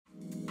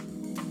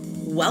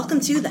Welcome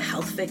to the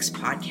Health Fix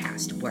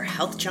podcast, where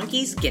health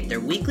junkies get their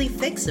weekly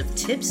fix of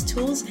tips,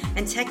 tools,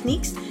 and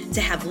techniques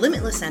to have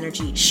limitless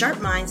energy,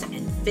 sharp minds,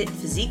 and fit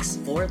physiques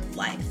for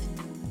life.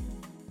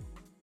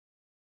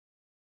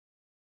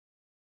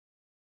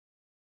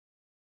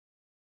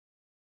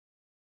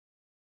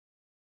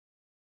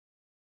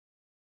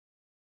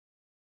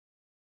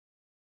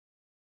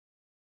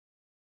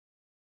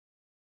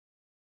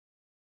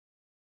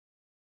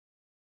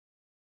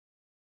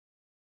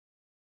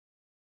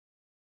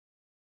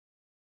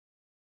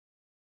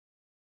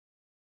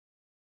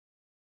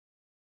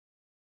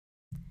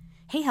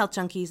 Hey, health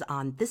junkies.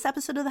 On this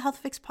episode of the Health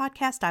Fix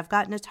podcast, I've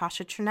got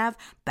Natasha Trinev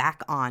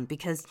back on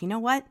because you know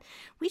what?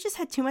 We just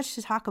had too much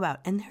to talk about,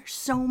 and there's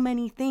so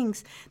many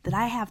things that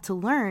I have to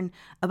learn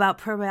about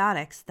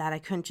probiotics that I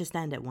couldn't just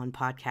end at one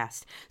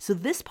podcast. So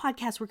this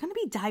podcast, we're going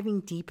to be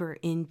diving deeper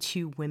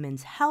into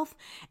women's health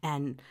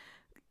and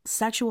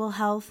sexual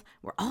health.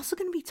 We're also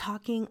going to be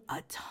talking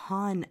a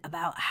ton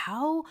about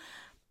how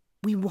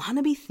we want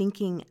to be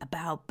thinking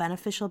about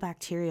beneficial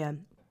bacteria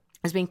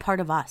as being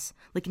part of us,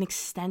 like an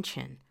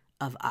extension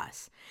of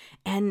us,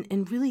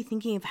 and really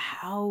thinking of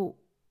how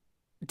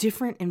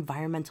different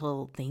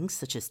environmental things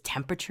such as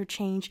temperature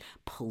change,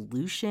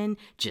 pollution,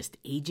 just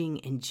aging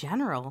in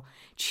general,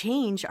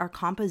 change our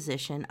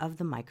composition of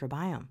the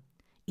microbiome.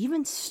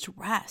 Even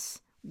stress,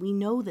 we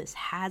know this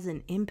has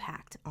an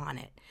impact on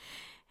it,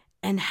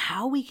 and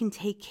how we can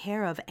take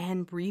care of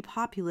and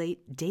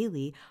repopulate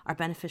daily our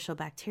beneficial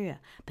bacteria.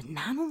 But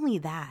not only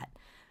that,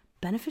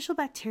 beneficial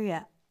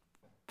bacteria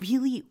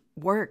really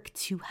work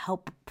to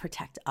help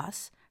protect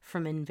us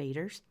from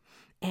invaders.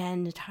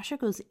 And Natasha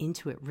goes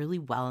into it really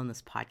well in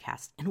this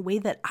podcast in a way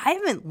that I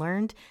haven't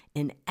learned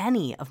in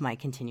any of my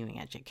continuing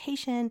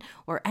education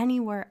or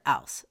anywhere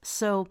else.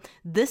 So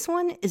this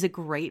one is a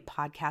great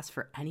podcast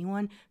for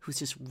anyone who's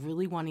just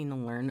really wanting to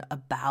learn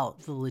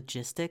about the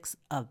logistics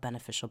of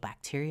beneficial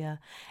bacteria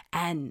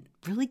and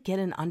really get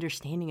an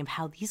understanding of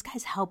how these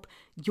guys help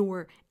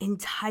your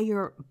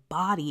entire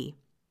body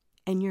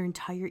and your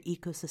entire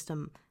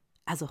ecosystem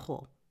as a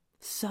whole.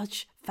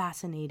 Such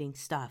fascinating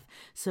stuff.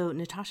 So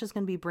Natasha's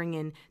going to be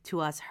bringing to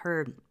us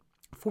her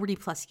 40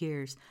 plus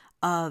years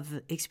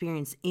of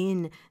experience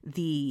in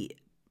the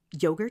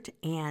yogurt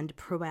and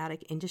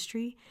probiotic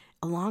industry,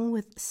 along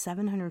with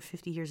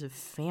 750 years of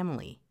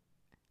family,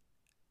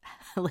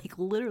 like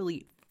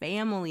literally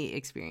family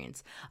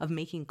experience of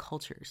making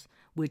cultures,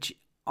 which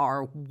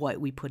are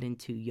what we put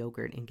into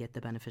yogurt and get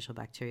the beneficial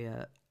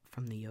bacteria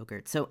from the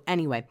yogurt. So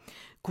anyway,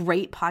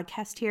 great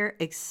podcast here.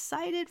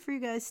 Excited for you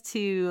guys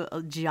to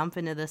jump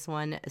into this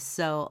one.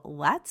 So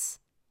let's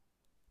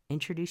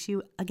introduce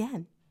you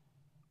again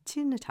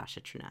to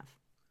Natasha Trinev.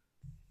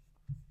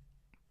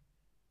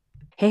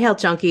 Hey, health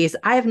junkies.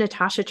 I have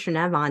Natasha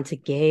Trinev on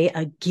today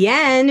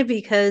again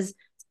because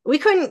we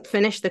couldn't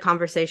finish the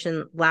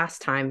conversation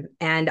last time,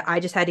 and I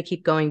just had to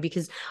keep going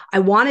because I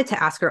wanted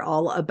to ask her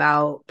all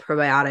about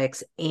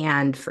probiotics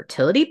and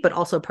fertility, but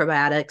also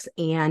probiotics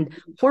and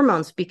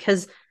hormones,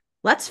 because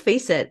let's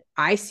face it,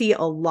 I see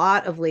a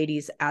lot of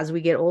ladies as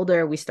we get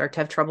older, we start to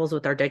have troubles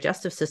with our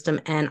digestive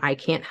system, and I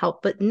can't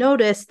help but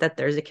notice that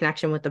there's a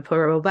connection with the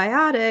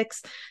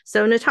probiotics.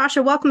 So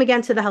Natasha, welcome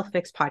again to the Health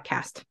Fix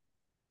podcast.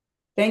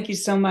 Thank you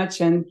so much.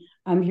 And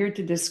I'm here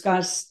to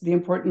discuss the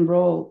important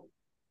role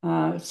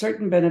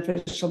certain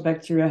beneficial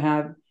bacteria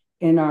have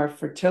in our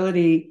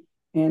fertility,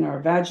 in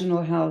our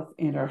vaginal health,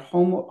 in our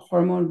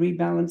hormone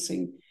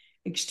rebalancing.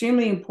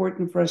 Extremely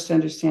important for us to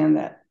understand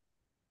that.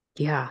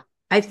 Yeah.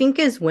 I think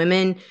as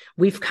women,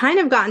 we've kind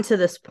of gotten to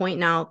this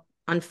point now,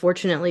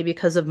 unfortunately,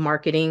 because of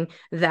marketing,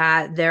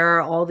 that there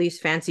are all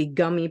these fancy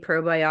gummy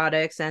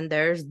probiotics and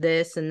there's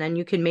this, and then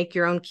you can make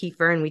your own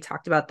kefir. And we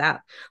talked about that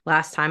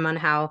last time on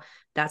how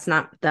that's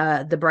not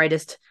the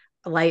brightest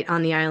light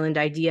on the island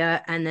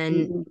idea. And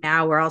then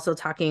now we're also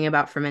talking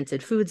about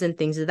fermented foods and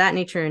things of that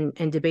nature,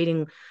 and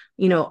debating,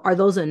 you know, are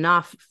those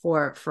enough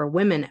for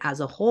women as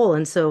a whole?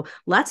 And so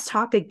let's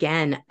talk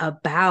again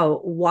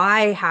about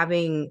why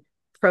having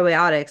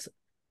probiotics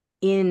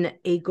in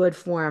a good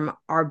form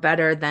are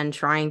better than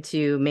trying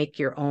to make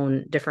your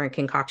own different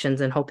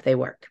concoctions and hope they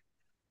work.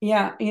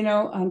 Yeah, you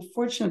know,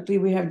 unfortunately,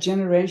 we have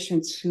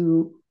generations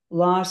who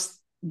lost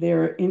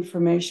their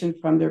information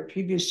from their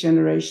previous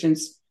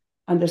generations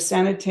on the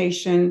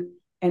sanitation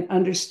and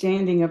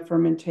understanding of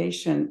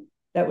fermentation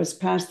that was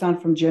passed on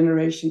from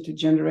generation to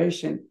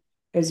generation,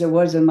 as it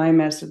was in my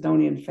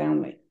Macedonian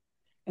family.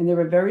 And there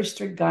were very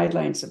strict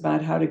guidelines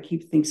about how to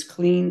keep things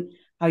clean,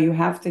 how you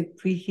have to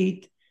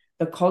preheat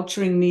the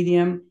culturing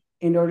medium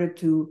in order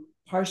to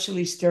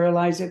partially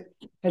sterilize it,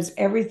 because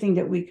everything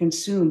that we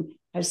consume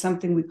has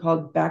something we call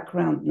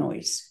background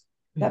noise.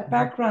 That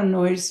background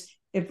noise,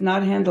 if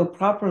not handled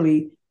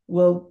properly,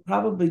 will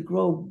probably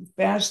grow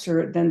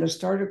faster than the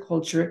starter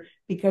culture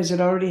because it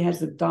already has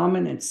the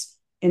dominance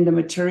in the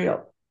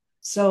material.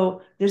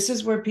 So this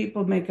is where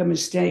people make a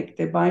mistake.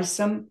 They buy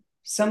some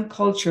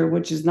culture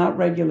which is not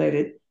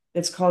regulated.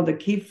 It's called a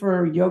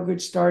kefir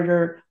yogurt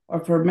starter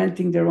or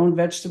fermenting their own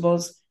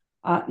vegetables.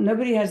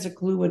 Nobody has a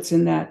clue what's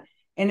in that.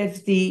 And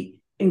if the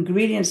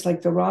ingredients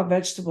like the raw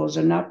vegetables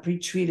are not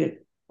pre-treated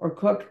or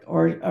cooked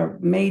or are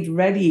made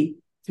ready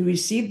to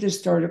receive the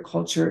starter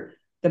culture,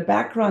 the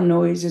background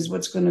noise is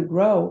what's going to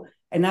grow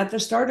and not the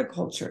starter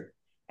culture.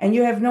 And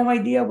you have no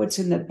idea what's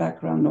in that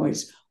background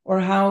noise or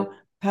how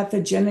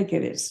pathogenic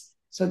it is.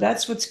 So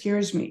that's what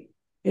scares me,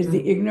 is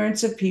the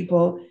ignorance of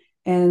people,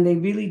 and they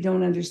really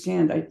don't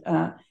understand.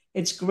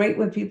 It's great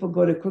when people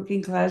go to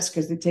cooking class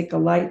because they take a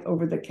light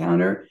over the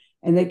counter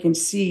and they can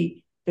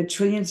see the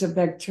trillions of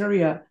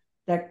bacteria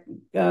that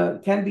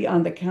can be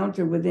on the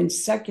counter within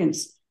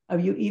seconds of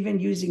you even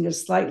using a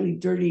slightly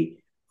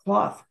dirty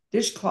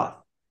dishcloth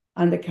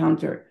on the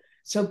counter.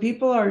 So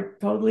people are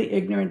totally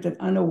ignorant and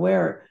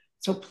unaware.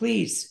 So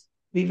please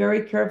be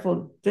very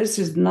careful. This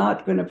is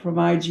not going to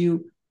provide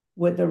you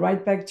with the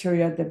right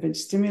bacteria that have been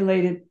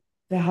stimulated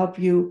to help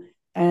you,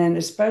 and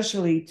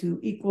especially to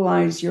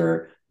equalize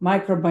your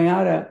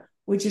microbiota,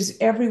 which is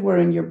everywhere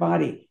in your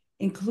body,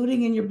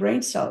 including in your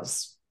brain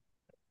cells.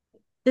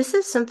 This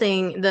is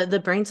something,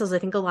 the brain cells, I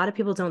think a lot of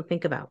people don't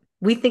think about.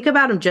 We think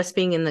about them just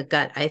being in the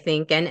gut, I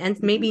think. And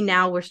maybe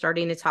now we're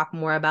starting to talk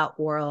more about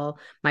oral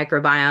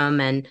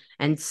microbiome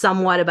and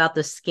somewhat about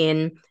the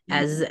skin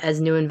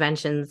as new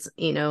inventions,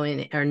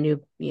 or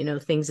new,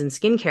 things in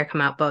skincare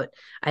come out. But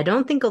I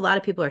don't think a lot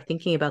of people are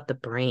thinking about the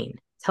brain.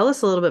 Tell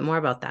us a little bit more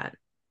about that.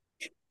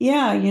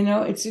 Yeah,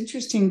 it's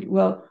interesting.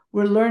 Well,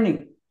 we're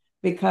learning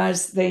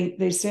because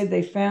they said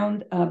they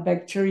found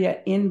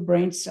bacteria in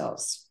brain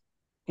cells,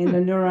 in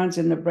the neurons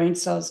in the brain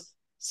cells.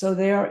 So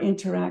they are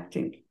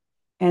interacting.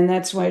 And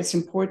that's why it's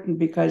important,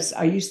 because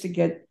I used to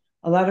get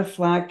a lot of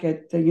flack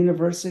at the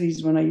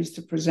universities when I used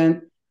to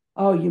present,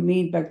 oh, you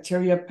mean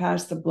bacteria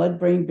past the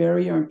blood-brain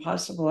barrier?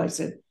 Impossible. I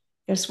said,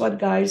 guess what,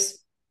 guys?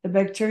 The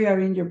bacteria are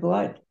in your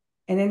blood.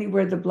 And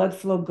anywhere the blood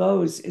flow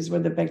goes is where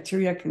the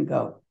bacteria can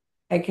go.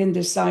 I can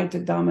decide to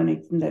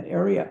dominate in that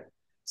area.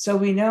 So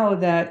we know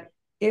that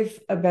if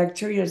a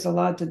bacteria is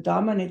allowed to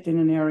dominate in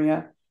an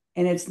area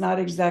and it's not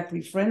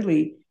exactly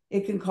friendly,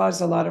 it can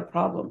cause a lot of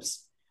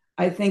problems.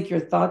 I think your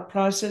thought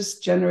process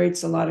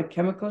generates a lot of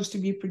chemicals to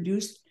be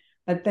produced,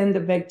 but then the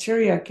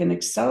bacteria can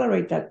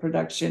accelerate that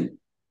production,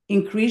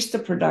 increase the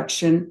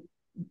production,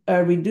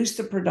 reduce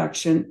the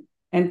production,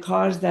 and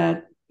cause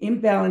that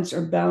imbalance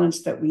or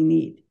balance that we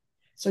need.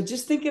 So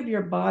just think of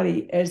your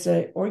body as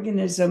an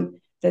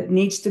organism that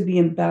needs to be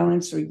in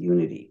balance or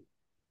unity.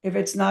 If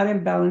it's not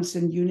in balance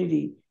and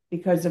unity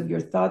because of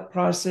your thought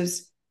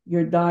process,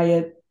 your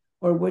diet,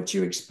 or what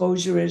your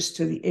exposure is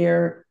to the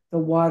air, the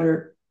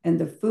water, and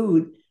the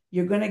food,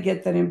 you're going to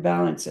get that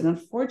imbalance. And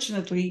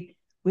unfortunately,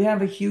 we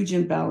have a huge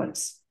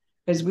imbalance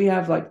because we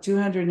have like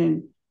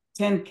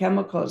 210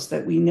 chemicals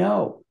that we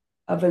know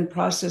of in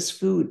processed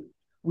food.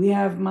 We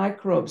have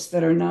microbes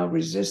that are now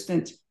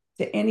resistant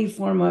to any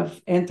form of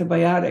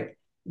antibiotic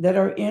that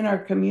are in our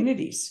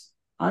communities,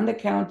 on the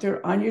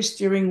counter, on your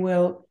steering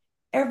wheel,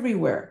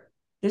 everywhere.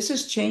 This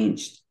has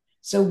changed.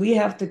 So we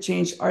have to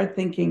change our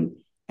thinking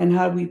and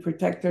how we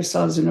protect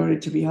ourselves in order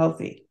to be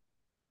healthy.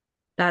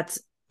 That's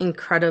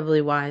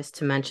incredibly wise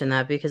to mention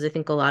that, because I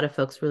think a lot of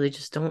folks really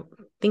just don't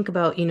think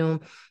about,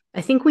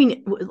 I think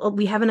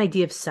we have an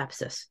idea of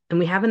sepsis, and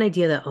we have an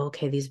idea that,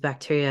 okay, these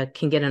bacteria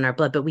can get in our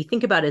blood, but we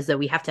think about it as that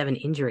we have to have an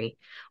injury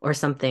or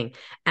something.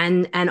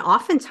 And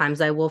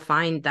oftentimes I will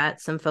find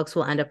that some folks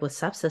will end up with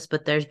sepsis,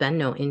 but there's been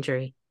no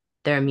injury.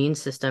 Their immune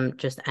system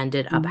just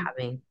ended up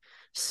having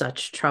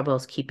such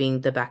troubles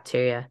keeping the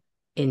bacteria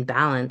in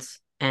balance.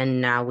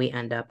 And now we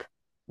end up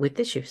with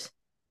issues.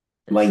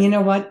 Well, you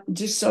know what?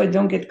 Just so I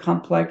don't get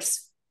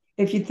complex,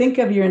 if you think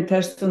of your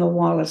intestinal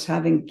wall as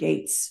having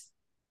gates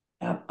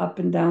up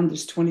and down,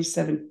 there's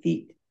 27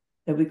 feet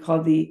that we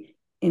call the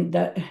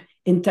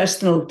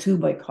intestinal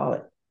tube, I call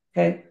it.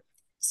 Okay.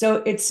 So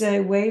it's a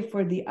way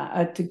for the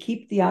to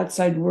keep the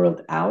outside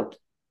world out,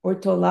 or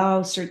to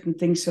allow certain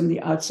things from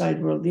the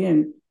outside world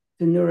in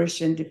to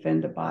nourish and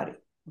defend the body.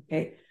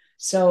 Okay.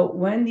 So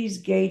when these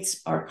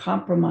gates are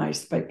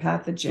compromised by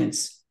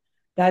pathogens,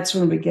 that's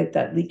when we get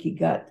that leaky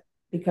gut,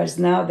 because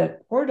now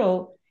that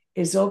portal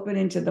is open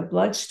into the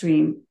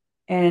bloodstream,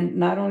 and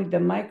not only the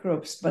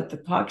microbes, but the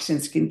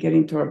toxins can get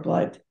into our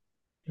blood.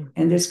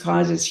 And this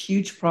causes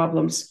huge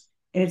problems.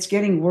 And it's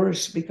getting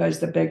worse because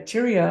the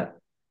bacteria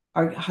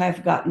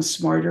have gotten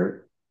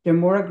smarter. They're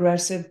more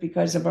aggressive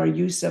because of our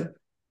use of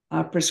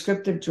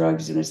prescriptive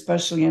drugs, and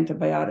especially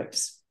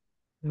antibiotics.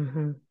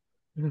 Mm-hmm.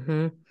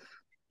 Mm-hmm.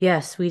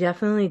 Yes, we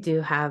definitely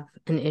do have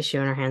an issue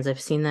in our hands.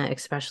 I've seen that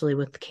especially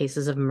with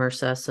cases of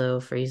MRSA. So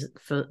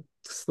for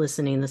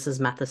listening, this is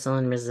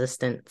methicillin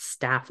resistant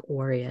Staph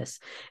aureus,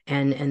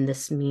 and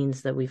this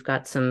means that we've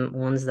got some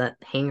ones that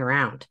hang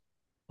around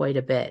quite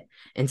a bit.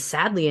 And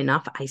sadly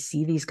enough, I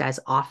see these guys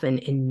often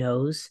in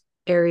nose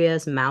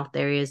areas, mouth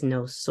areas,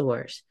 nose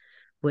sores,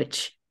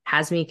 which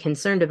has me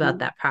concerned about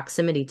that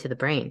proximity to the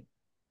brain.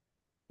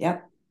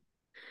 Yep.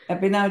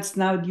 But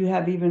now you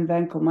have even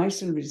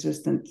vancomycin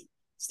resistant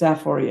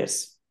Staph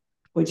aureus,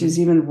 which is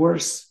even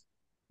worse,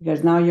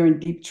 because now you're in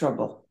deep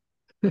trouble.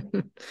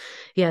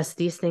 Yes,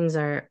 these things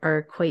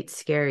are quite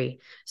scary.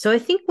 So I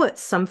think what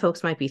some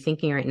folks might be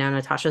thinking right now,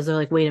 Natasha, is they're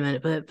like, wait a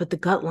minute, but the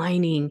gut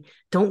lining,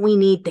 don't we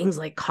need things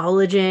like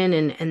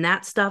collagen and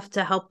that stuff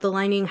to help the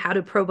lining? How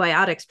do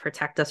probiotics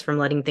protect us from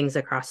letting things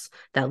across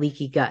that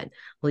leaky gut?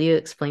 Will you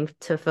explain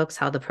to folks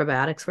how the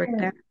probiotics work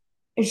there?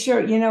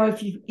 Sure.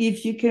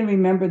 If you can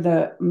remember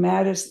the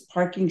maddest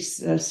parking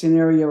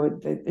scenario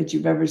that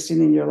you've ever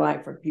seen in your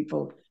life, where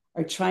people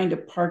are trying to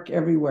park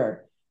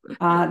everywhere,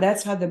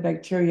 that's how the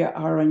bacteria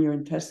are on your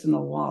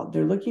intestinal wall.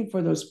 They're looking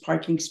for those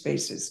parking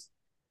spaces,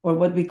 or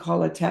what we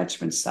call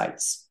attachment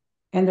sites,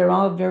 and they're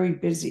all very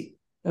busy.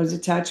 Those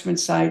attachment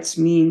sites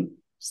mean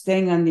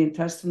staying on the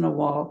intestinal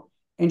wall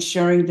and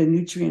sharing the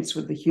nutrients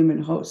with the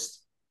human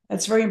host.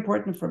 That's very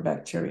important for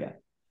bacteria.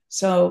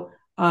 So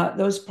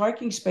those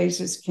parking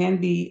spaces can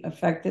be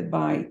affected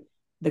by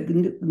the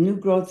new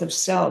growth of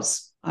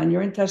cells on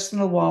your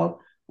intestinal wall,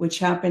 which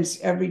happens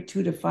every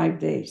 2 to 5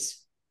 days.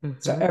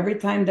 So Mm-hmm. every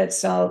time that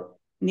cell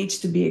needs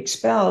to be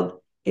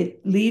expelled,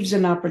 it leaves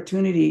an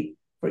opportunity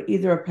for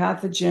either a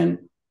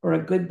pathogen or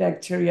a good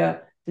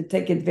bacteria to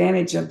take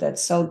advantage of that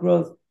cell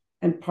growth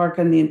and park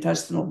on the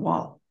intestinal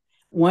wall.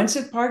 Once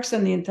it parks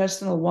on the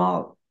intestinal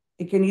wall,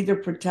 it can either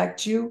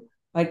protect you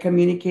by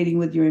communicating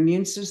with your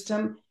immune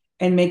system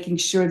and making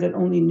sure that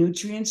only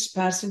nutrients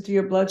pass into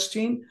your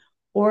bloodstream,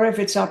 or if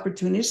it's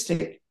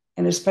opportunistic,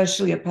 and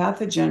especially a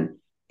pathogen,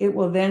 it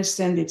will then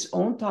send its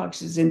own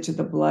toxins into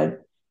the blood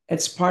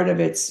as part of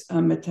its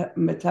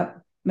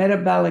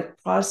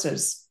metabolic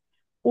process.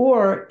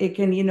 Or it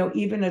can,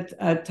 even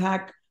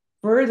attack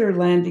further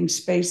landing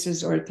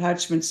spaces or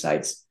attachment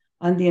sites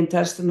on the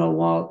intestinal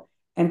wall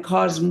and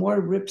cause more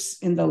rips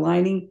in the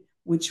lining,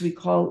 which we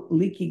call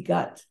leaky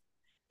gut.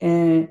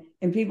 And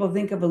people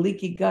think of a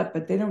leaky gut,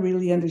 but they don't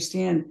really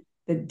understand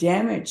the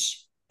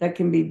damage that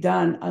can be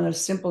done on a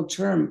simple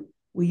term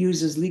we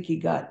use as leaky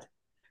gut.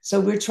 So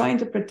we're trying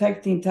to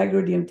protect the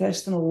integrity of the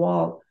intestinal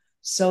wall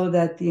so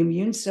that the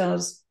immune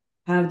cells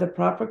have the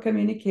proper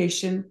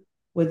communication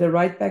with the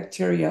right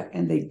bacteria,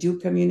 and they do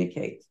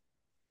communicate.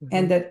 Mm-hmm.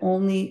 And that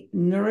only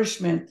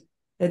nourishment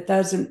that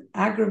doesn't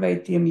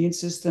aggravate the immune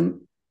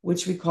system,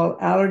 which we call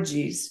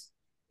allergies,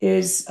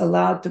 is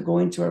allowed to go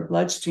into our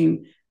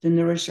bloodstream to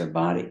nourish our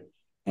body.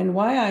 And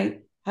why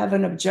I have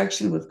an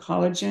objection with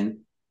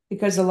collagen,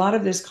 because a lot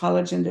of this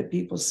collagen that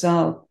people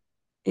sell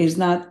is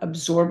not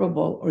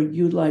absorbable or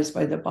utilized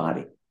by the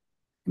body.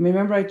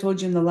 Remember, I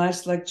told you in the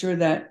last lecture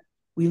that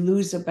we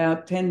lose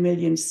about 10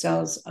 million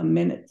cells a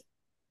minute.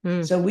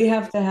 Mm. So we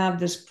have to have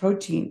this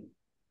protein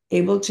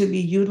able to be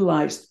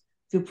utilized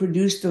to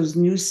produce those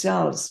new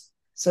cells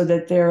so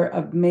that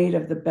they're made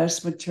of the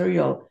best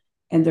material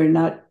and they're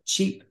not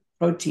cheap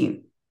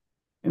protein.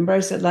 Remember, I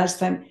said last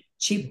time,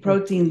 cheap Mm-hmm.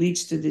 protein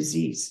leads to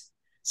disease.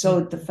 So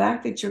the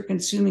fact that you're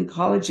consuming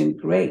collagen,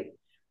 great,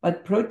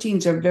 but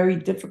proteins are very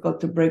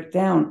difficult to break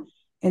down.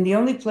 And the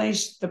only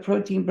place the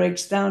protein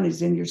breaks down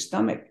is in your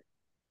stomach.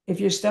 If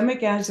your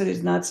stomach acid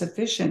is not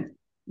sufficient,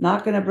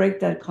 not going to break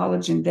that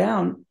collagen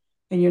down,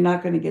 and you're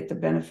not going to get the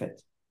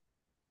benefit.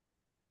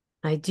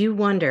 I do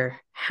wonder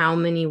how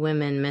many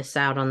women miss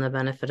out on the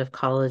benefit of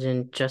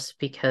collagen just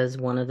because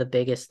one of the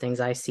biggest things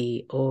I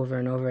see over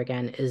and over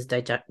again is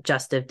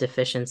digestive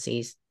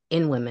deficiencies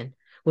in women,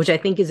 which I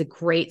think is a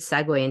great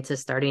segue into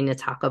starting to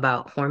talk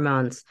about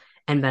hormones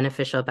and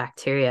beneficial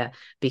bacteria,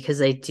 because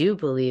I do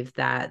believe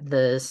that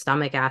the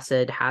stomach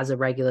acid has a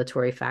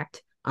regulatory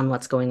effect on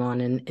what's going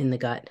on in the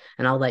gut.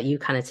 And I'll let you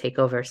kind of take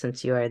over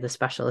since you are the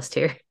specialist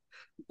here.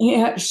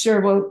 Yeah,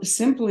 sure. Well,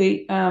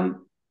 simply,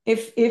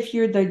 if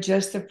your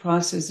digestive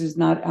process is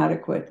not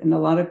adequate, and a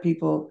lot of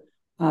people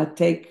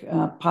take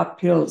pop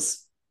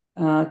pills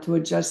to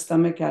adjust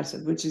stomach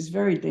acid, which is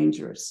very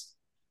dangerous,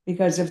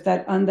 because if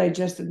that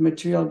undigested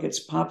material gets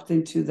popped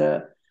into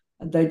the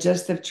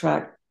digestive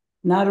tract,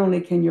 not only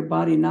can your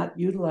body not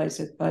utilize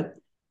it, but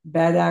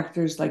bad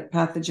actors like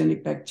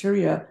pathogenic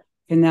bacteria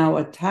can now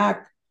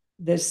attack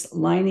this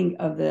lining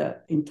of the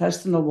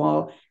intestinal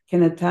wall,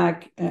 can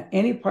attack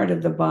any part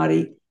of the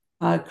body,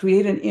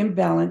 create an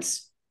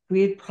imbalance,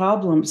 create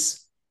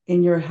problems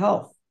in your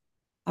health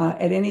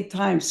at any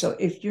time. So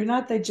if you're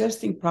not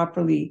digesting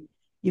properly,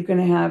 you're going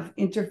to have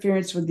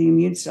interference with the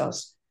immune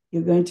cells.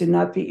 You're going to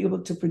not be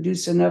able to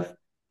produce enough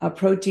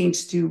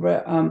proteins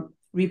to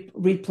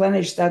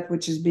replenish that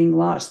which is being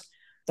lost.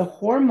 The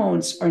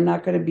hormones are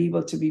not going to be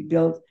able to be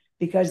built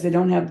because they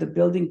don't have the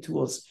building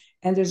tools.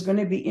 And there's going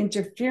to be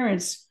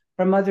interference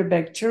from other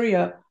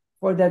bacteria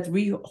for that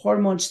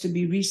hormones to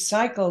be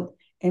recycled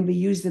and be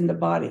used in the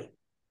body.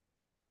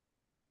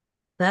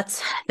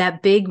 That's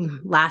that big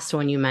last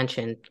one you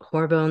mentioned,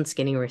 hormones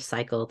getting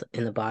recycled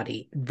in the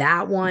body.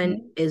 That one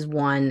Mm-hmm. is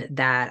one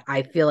that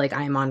I feel like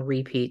I'm on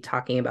repeat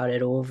talking about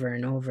it over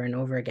and over and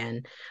over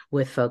again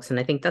with folks. And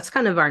I think that's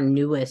kind of our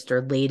newest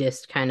or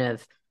latest kind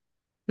of,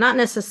 not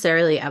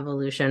necessarily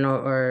evolution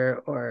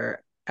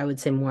or I would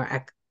say more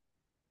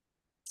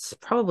it's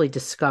probably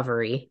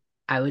discovery,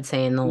 I would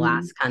say, in the Mm-hmm.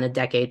 last kind of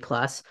decade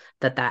plus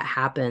that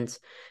happens.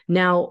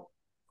 Now,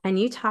 can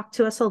you talk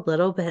to us a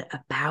little bit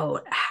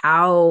about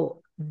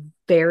how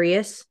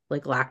various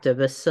like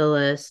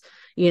lactobacillus,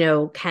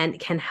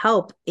 can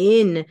help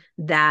in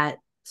that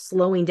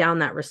slowing down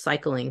that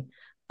recycling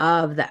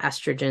of the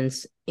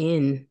estrogens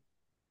in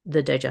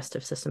the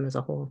digestive system as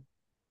a whole?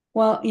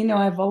 Well,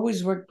 I've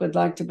always worked with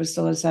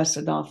Lactobacillus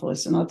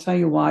acidophilus, and I'll tell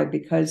you why,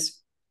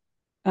 because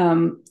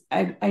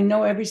I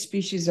know every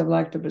species of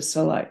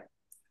lactobacilli,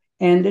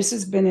 and this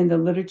has been in the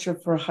literature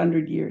for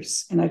 100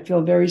 years, and I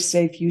feel very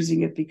safe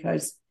using it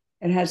because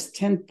it has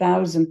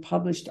 10,000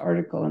 published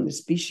articles on the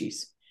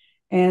species.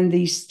 And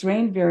the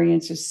strain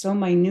variance is so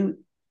minute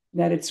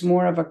that it's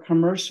more of a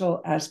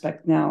commercial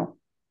aspect now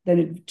than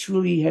it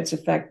truly has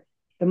effect.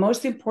 The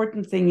most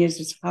important thing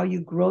is how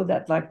you grow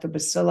that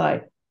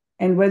lactobacilli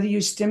and whether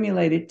you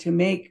stimulate it to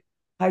make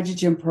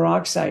hydrogen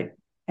peroxide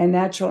and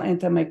natural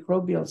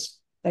antimicrobials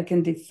that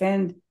can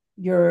defend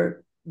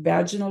your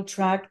vaginal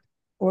tract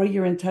or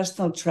your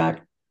intestinal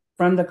tract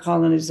from the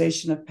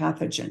colonization of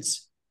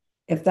pathogens.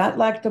 If that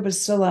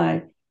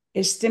lactobacilli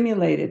is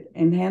stimulated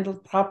and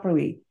handled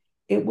properly,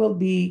 it will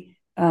be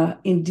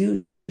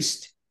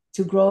induced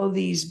to grow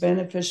these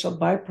beneficial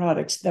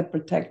byproducts that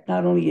protect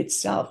not only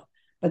itself,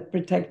 but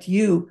protect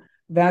you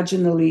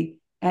vaginally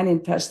and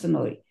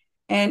intestinally.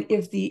 And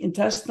if the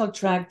intestinal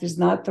tract is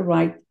not the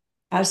right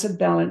acid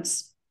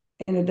balance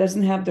and it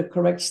doesn't have the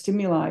correct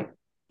stimuli,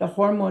 the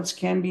hormones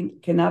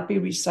cannot be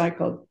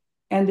recycled,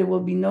 and there will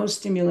be no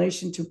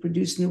stimulation to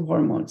produce new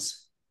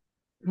hormones.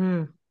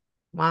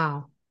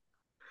 Wow.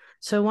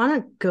 So I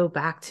want to go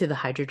back to the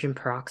hydrogen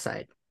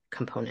peroxide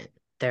component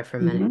there for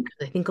a minute,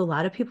 because I think a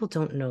lot of people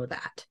don't know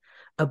that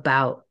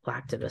about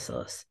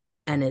lactobacillus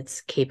and its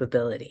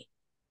capability,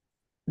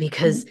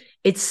 because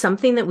it's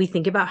something that we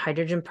think about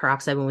hydrogen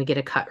peroxide when we get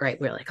a cut,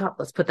 right? We're like, oh,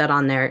 let's put that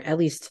on there, at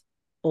least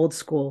old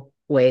school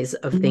ways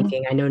of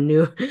thinking. I know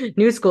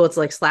new school, it's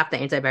like slap the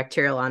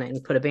antibacterial on it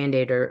and put a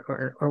Band-Aid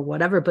or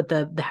whatever. But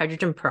the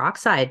hydrogen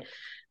peroxide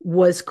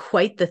was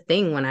quite the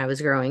thing when I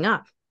was growing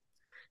up.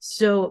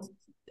 So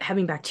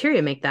having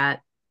bacteria make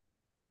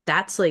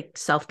that's like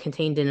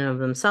self-contained in and of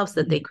themselves,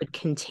 that they could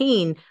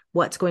contain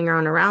what's going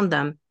on around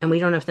them, and we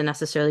don't have to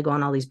necessarily go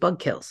on all these bug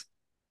kills.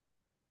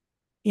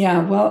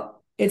 Yeah,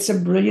 well, it's a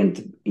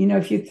brilliant,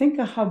 if you think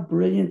of how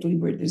brilliantly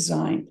we're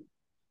designed,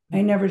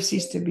 I never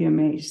cease to be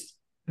amazed.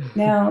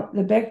 Now,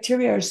 the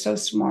bacteria are so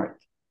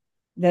smart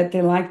that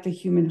they like the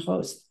human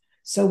host.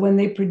 So when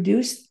they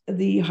produce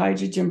the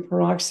hydrogen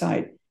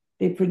peroxide,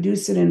 they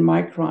produce it in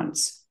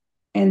microns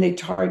and they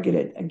target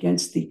it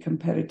against the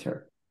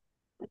competitor.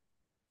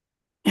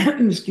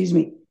 Excuse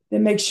me. They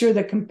make sure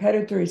the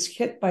competitor is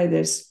hit by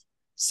this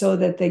so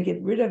that they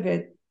get rid of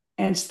it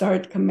and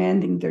start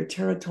commanding their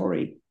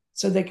territory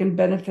so they can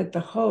benefit the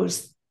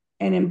host.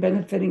 And in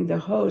benefiting the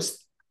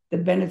host, they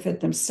benefit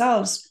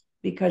themselves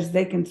because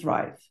they can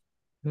thrive.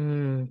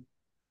 And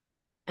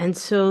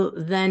so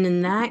then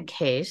in that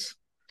case,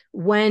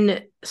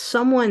 when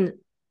someone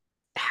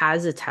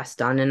has a test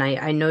done, and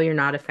I know you're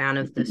not a fan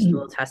of the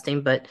stool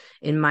testing, but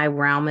in my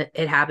realm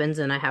it happens,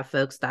 and I have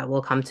folks that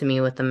will come to me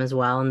with them as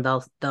well, and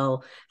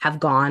they'll have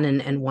gone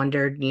and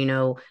wondered,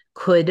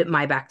 could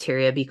my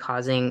bacteria be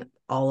causing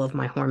all of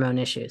my hormone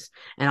issues?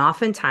 And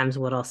oftentimes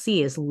what I'll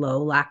see is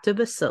low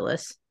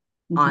lactobacillus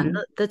on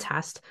the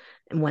test,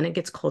 and when it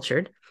gets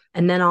cultured,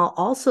 and then I'll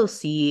also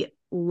see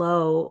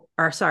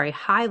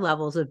high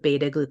levels of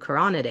beta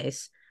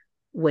glucuronidase,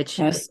 which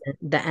is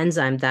the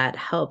enzyme that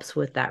helps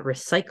with that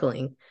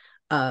recycling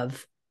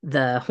of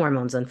the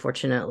hormones,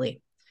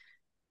 unfortunately.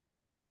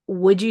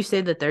 Would you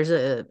say that there's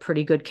a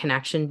pretty good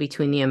connection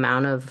between the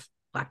amount of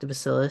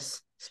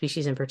lactobacillus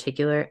species in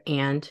particular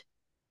and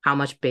how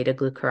much beta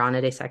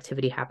glucuronidase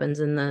activity happens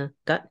in the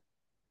gut?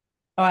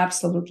 Oh,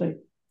 absolutely.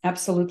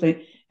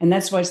 Absolutely. And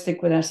that's why I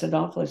stick with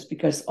acidophilus,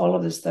 because all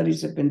of the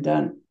studies have been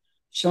done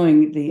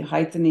showing the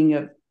heightening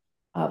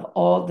of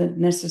all the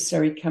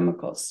necessary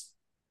chemicals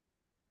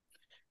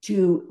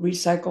to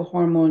recycle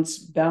hormones,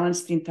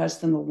 balance the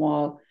intestinal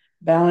wall,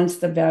 balance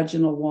the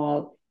vaginal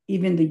wall,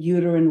 even the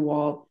uterine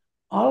wall,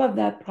 all of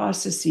that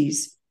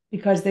processes,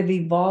 because they've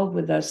evolved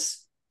with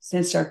us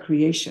since our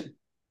creation.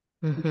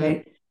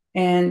 Okay.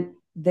 And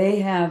they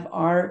have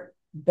our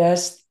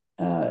best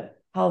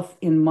health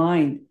in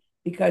mind,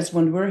 because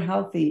when we're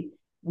healthy,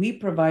 we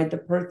provide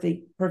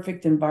the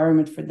perfect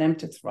environment for them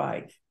to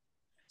thrive.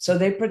 So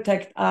they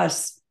protect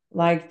us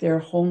like their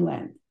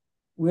homeland.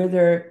 We're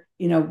their,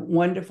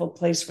 wonderful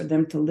place for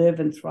them to live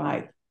and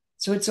thrive.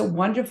 So it's a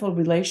wonderful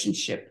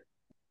relationship,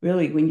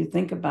 really, when you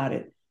think about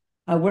it.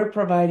 We're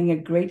providing a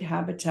great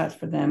habitat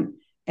for them,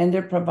 and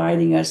they're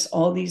providing us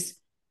all these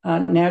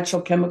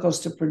natural chemicals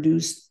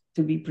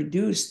to be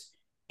produced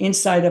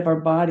inside of our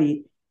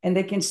body, and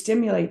they can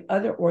stimulate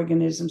other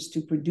organisms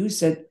to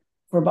produce it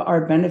for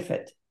our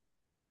benefit.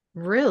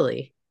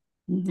 Really?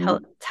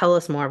 Tell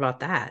us more about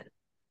that.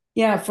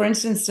 Yeah, for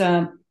instance,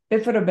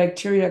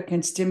 bifidobacteria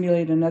can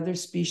stimulate another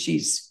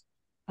species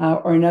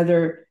or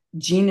another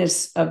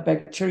genus of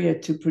bacteria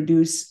to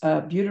produce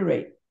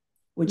butyrate,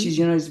 which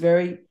is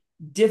very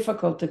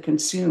difficult to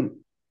consume.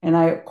 And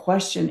I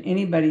question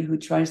anybody who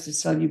tries to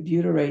sell you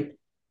butyrate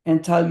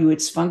and tell you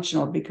it's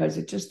functional, because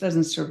it just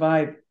doesn't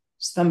survive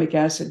stomach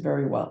acid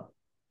very well.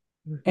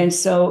 Mm-hmm. And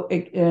so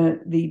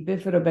the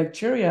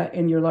bifidobacteria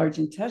in your large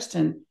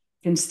intestine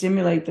can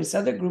stimulate this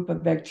other group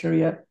of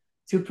bacteria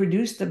to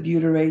produce the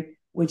butyrate,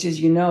 which, as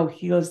you know,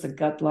 heals the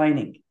gut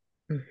lining.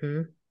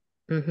 Mm-hmm.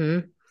 Mm-hmm.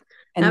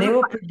 And they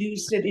will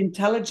produce it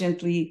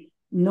intelligently,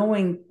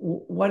 knowing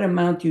what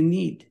amount you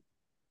need.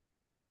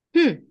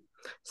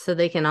 So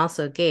they can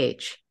also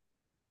gauge.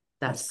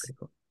 That's Yes. pretty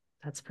cool.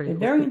 That's pretty They're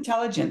cool. very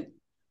intelligent.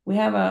 We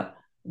have a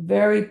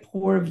very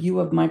poor view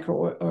of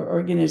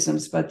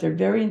microorganisms, but they're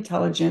very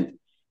intelligent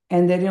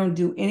and they don't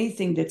do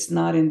anything that's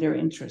not in their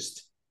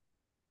interest.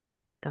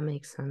 That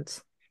makes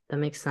sense. That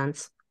makes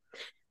sense.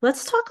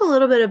 Let's talk a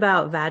little bit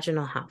about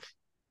vaginal health,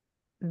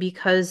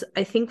 because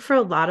I think for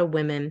a lot of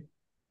women,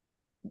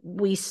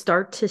 we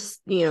start to,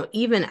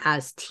 even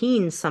as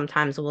teens,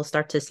 sometimes we'll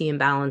start to see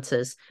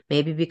imbalances,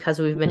 maybe because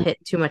we've been hit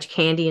too much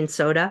candy and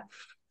soda.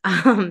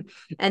 And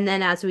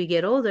then as we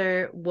get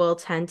older, we'll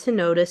tend to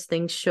notice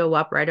things show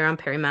up right around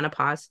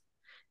perimenopause.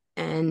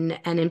 And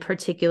in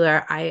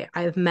particular, I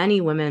have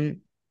many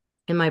women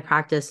in my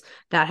practice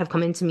that have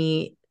come into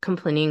me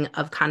complaining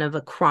of kind of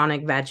a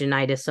chronic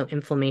vaginitis, so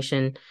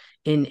inflammation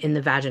in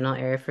the vaginal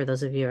area, for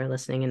those of you who are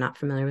listening and not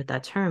familiar with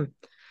that term.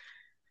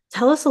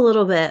 Tell us a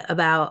little bit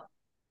about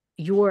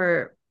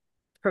your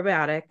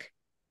probiotic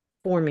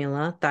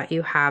formula that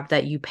you have,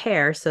 that you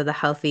pair, so the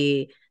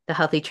healthy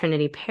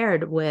trinity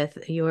paired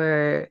with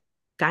your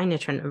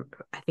gynatrin,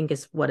 I think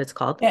is what it's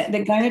called. Yeah,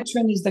 the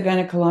gynatrin is the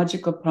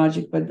gynecological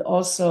project, but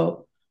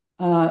also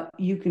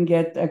you can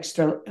get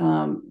extra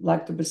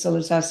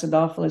lactobacillus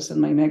acidophilus and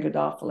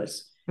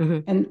mymegadophilus. Mm-hmm.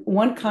 And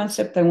one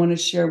concept I want to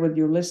share with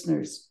your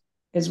listeners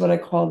is what I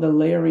call the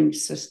layering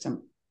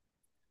system.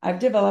 I've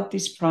developed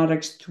these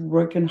products to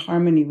work in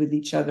harmony with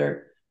each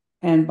other,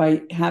 and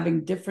by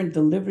having different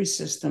delivery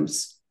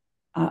systems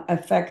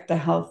affect the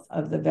health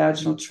of the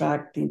vaginal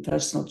tract, the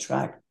intestinal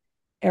tract,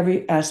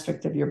 every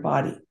aspect of your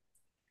body.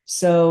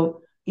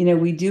 So,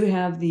 we do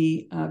have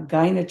the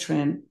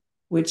gynatrin,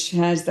 which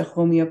has the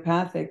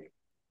homeopathic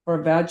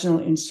for vaginal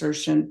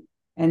insertion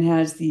and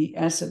has the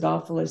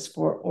acidophilus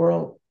for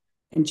oral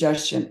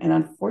ingestion. And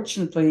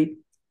unfortunately,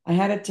 I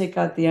had to take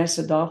out the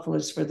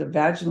acidophilus for the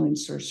vaginal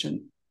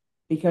insertion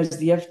because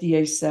the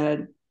FDA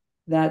said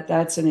that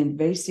that's an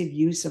invasive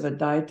use of a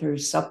dietary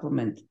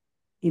supplement,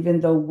 even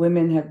though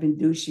women have been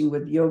douching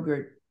with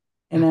yogurt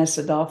and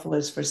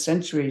acidophilus for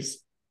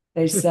centuries.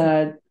 They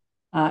said,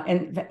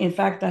 and in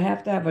fact, I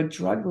have to have a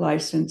drug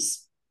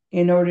license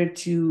in order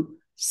to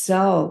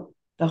sell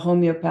the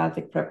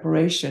homeopathic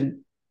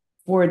preparation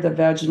for the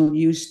vaginal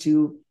use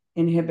to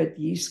inhibit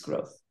yeast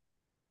growth.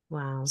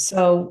 Wow.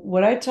 So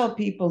what I tell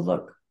people,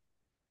 look,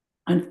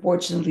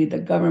 unfortunately, the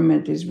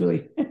government is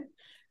really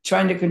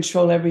trying to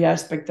control every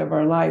aspect of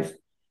our life,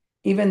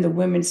 even the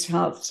women's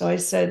health. So I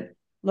said,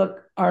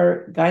 look,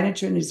 our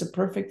gynatrin is a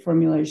perfect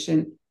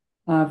formulation.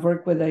 I've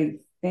worked with a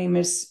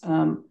famous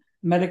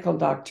medical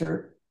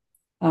doctor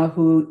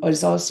who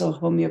is also a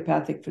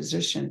homeopathic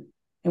physician,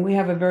 and we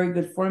have a very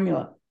good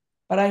formula.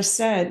 But I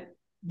said,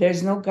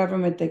 there's no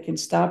government that can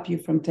stop you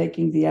from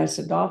taking the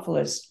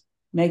acidophilus,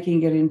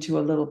 making it into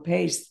a little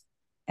paste,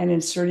 and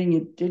inserting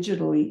it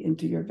digitally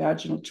into your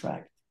vaginal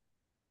tract.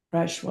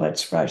 Fresh, well,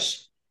 it's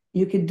fresh.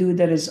 You can do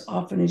that as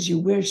often as you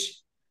wish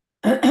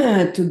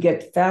to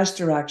get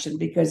faster action,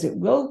 because it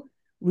will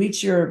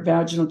reach your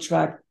vaginal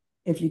tract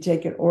if you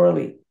take it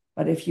orally.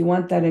 But if you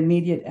want that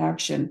immediate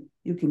action,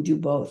 you can do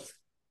both.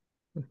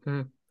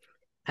 Mm-hmm.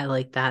 I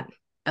like that.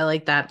 I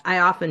like that. I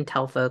often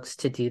tell folks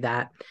to do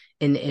that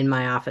in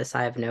my office.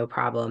 I have no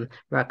problem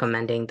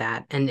recommending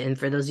that. And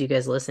for those of you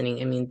guys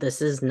listening, I mean, this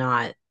is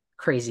not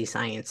crazy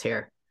science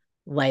here.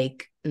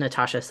 Like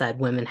Natasha said,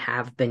 women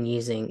have been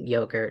using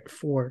yogurt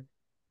for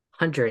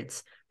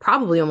hundreds,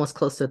 probably almost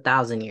close to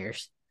 1,000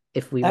 years.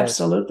 If we really...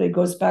 Absolutely. It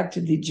goes back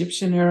to the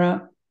Egyptian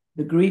era.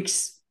 The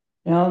Greeks,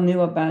 they all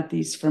knew about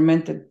these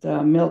fermented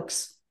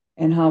milks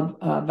and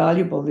how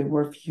valuable they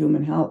were for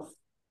human health.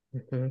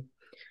 Mm-hmm.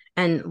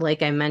 And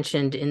like I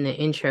mentioned in the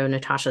intro,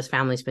 Natasha's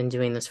family's been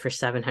doing this for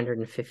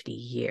 750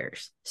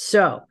 years.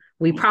 So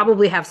we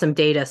probably have some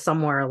data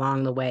somewhere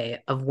along the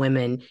way of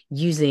women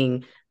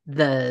using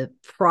the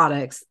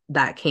products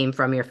that came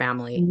from your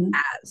family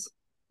as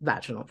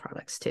vaginal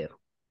products too.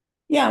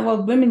 Yeah,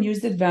 well, women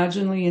used it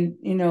vaginally,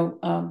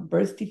 and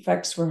birth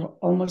defects were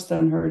almost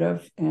unheard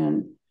of,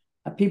 and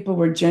people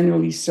were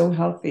generally so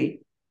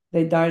healthy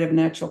they died of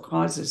natural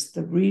causes.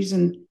 The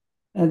reason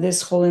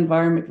this whole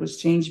environment was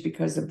changed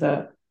because of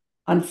the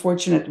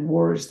unfortunate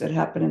wars that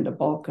happened in the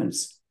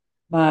Balkans.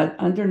 But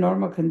under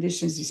normal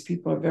conditions, these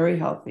people are very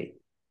healthy.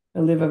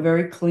 They live a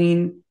very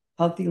clean,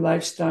 healthy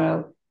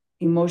lifestyle,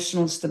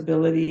 emotional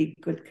stability,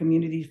 good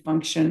community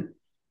function,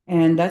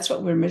 and that's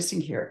what we're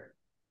missing here.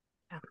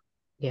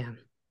 Yeah,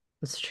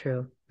 that's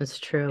true. That's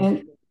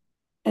true.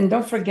 And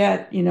don't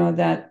forget,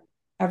 that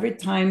every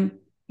time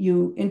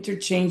you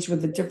interchange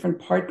with a different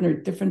partner,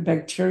 different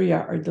bacteria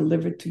are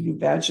delivered to you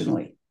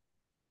vaginally.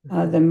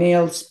 The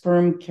male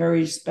sperm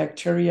carries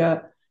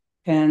bacteria,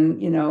 can,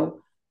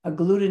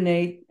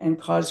 agglutinate and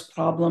cause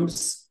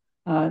problems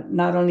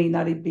not only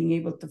not being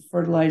able to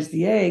fertilize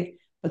the egg,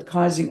 but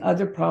causing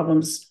other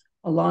problems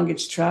along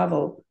its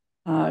travel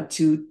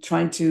to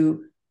trying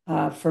to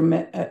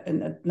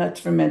ferment, not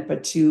ferment,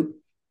 but to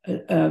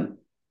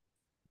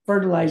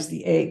fertilize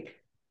the egg.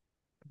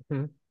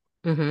 Mm-hmm.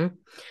 Mm-hmm.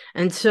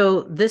 And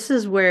so this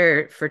is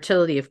where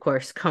fertility, of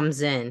course,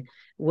 comes in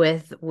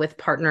with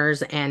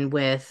partners and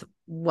with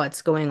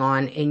what's going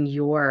on in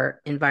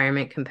your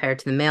environment compared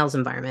to the male's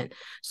environment.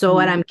 So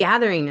what I'm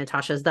gathering,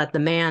 Natasha, is that the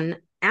man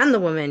and the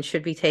woman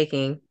should be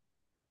taking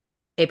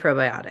a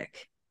probiotic.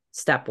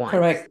 Step one.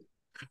 Correct.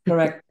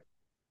 Correct.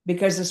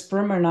 Because the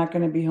sperm are not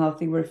going to be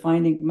healthy. We're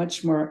finding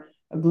much more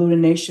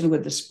agglutination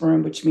with the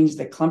sperm, which means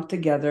they clump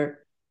together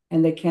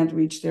and they can't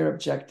reach their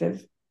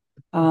objective.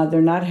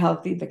 They're not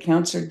healthy. The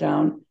counts are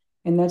down.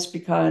 And that's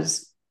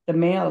because the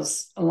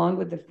males, along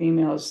with the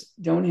females,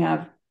 don't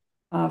have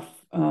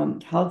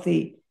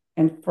healthy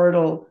and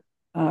fertile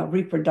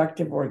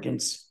reproductive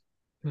organs.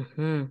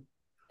 Mm-hmm.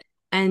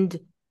 And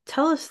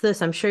tell us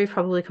this, I'm sure you've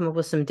probably come up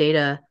with some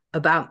data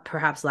about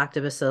perhaps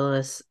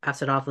lactobacillus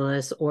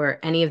acidophilus or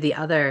any of the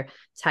other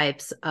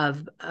types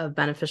of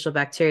beneficial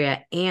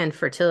bacteria and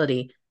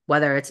fertility,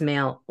 whether it's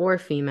male or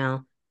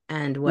female,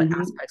 and what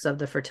aspects of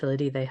the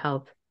fertility they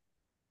help.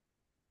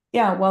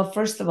 Yeah, well,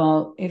 first of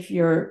all, if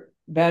your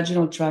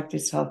vaginal tract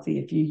is healthy,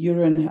 if your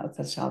uterine health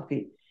is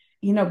healthy,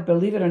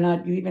 believe it or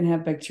not, you even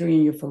have bacteria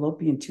in your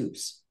fallopian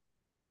tubes.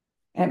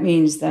 That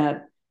means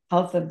that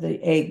health of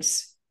the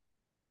eggs,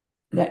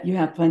 that you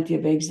have plenty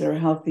of eggs that are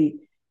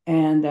healthy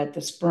and that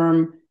the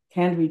sperm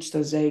can reach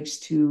those eggs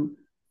to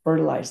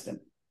fertilize them.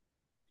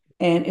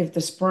 And if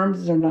the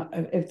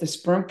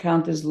sperm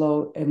count is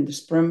low and the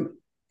sperm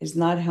is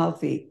not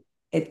healthy,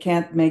 it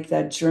can't make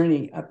that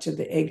journey up to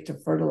the egg to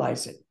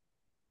fertilize it.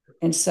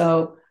 And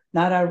so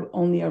not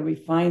only are we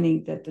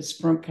finding that the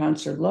sperm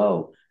counts are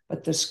low,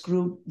 but the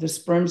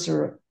sperms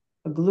are,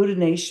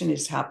 agglutination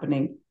is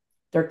happening.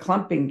 They're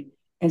clumping.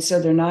 And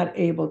so they're not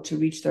able to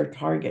reach their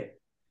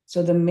target.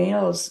 So the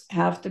males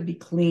have to be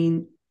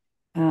clean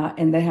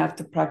and they have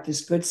to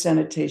practice good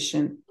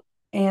sanitation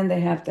and they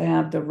have to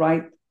have the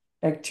right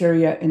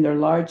bacteria in their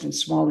large and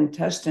small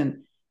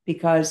intestine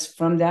because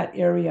from that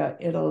area,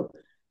 it'll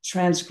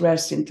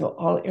transgress into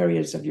all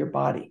areas of your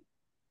body.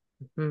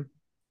 Mm-hmm.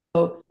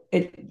 So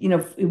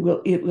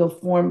it will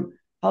form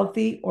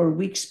healthy or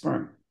weak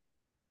sperm.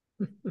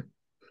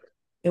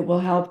 It will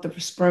help the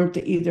sperm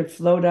to either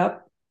float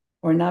up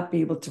or not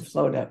be able to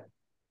float up.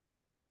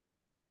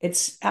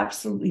 It's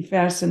absolutely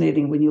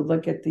fascinating when you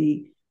look at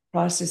the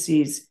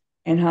processes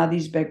and how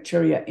these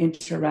bacteria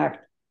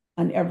interact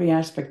on every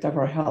aspect of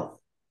our health.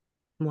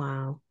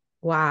 Wow.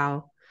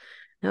 Wow.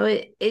 No,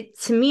 it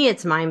to me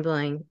it's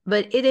mind-blowing.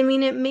 But I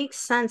mean it makes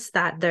sense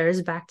that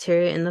there's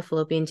bacteria in the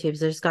fallopian tubes.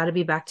 There's got to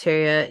be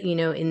bacteria,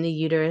 in the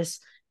uterus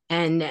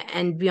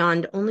and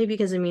beyond, only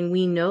because I mean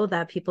we know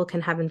that people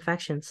can have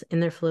infections in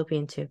their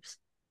fallopian tubes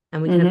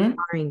and we can have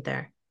scarring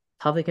there,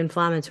 pelvic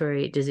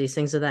inflammatory disease,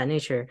 things of that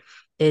nature.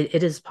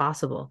 It is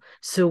possible.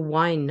 So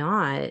why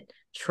not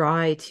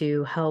try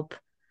to help,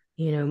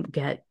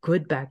 get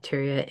good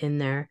bacteria in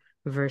there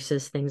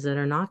versus things that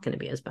are not going to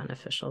be as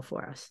beneficial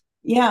for us?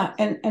 Yeah,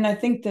 and I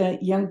think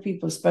that young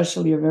people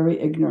especially are very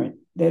ignorant.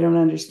 They don't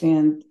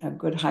understand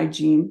good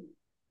hygiene.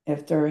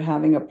 If they're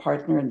having a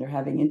partner and they're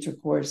having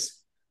intercourse,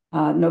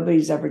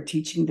 nobody's ever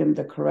teaching them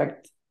the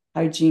correct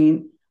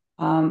hygiene.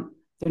 They're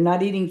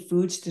not eating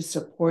foods to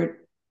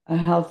support a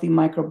healthy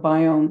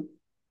microbiome,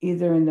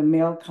 either in the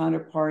male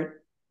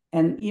counterpart,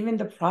 and even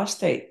the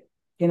prostate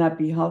cannot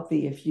be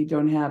healthy if you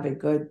don't have a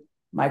good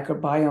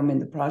microbiome in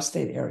the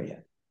prostate area.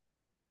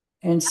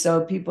 And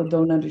so people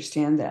don't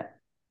understand that.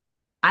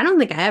 I don't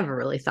think I ever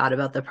really thought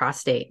about the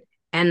prostate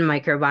and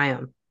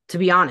microbiome, to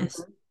be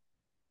honest.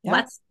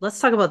 Yeah. Let's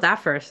talk about that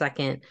for a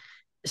second.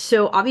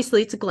 So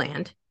obviously it's a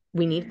gland.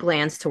 We need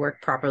glands to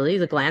work properly.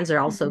 The glands are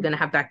also going to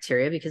have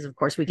bacteria because of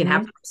course we can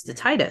have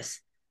prostatitis.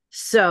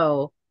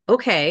 So,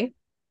 okay.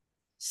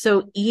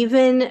 So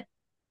even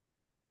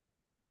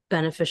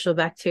beneficial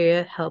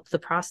bacteria help the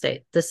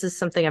prostate. This is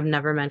something I've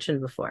never mentioned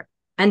before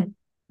and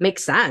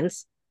makes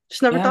sense.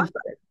 Just never Yeah. thought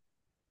about it.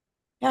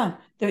 Yeah.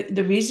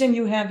 The reason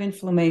you have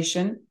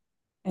inflammation,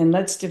 and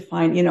let's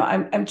define,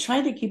 I'm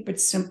trying to keep it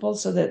simple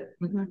so that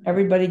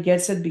everybody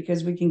gets it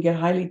because we can get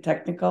highly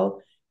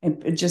technical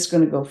and it's just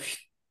going to go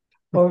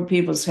over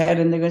people's head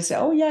and they're going to say,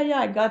 oh, yeah,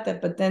 I got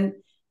that. But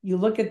then you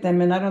look at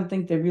them and I don't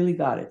think they really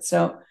got it.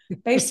 So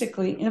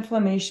basically,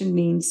 inflammation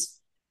means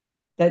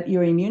that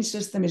your immune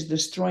system is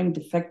destroying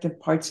defective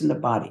parts in the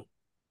body.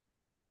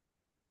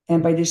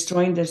 And by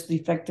destroying those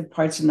defective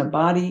parts in the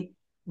body,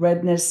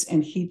 redness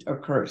and heat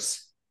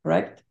occurs,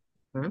 correct?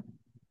 Mm-hmm.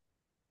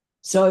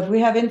 So if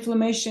we have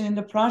inflammation in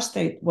the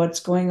prostate,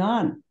 what's going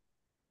on?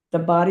 The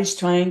body's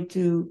trying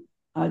to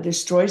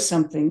destroy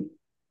something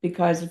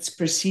because it's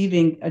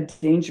perceiving a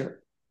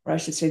danger, or I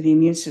should say the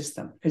immune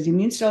system, because the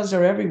immune cells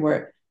are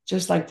everywhere,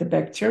 just like the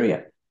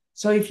bacteria.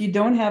 So if you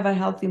don't have a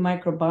healthy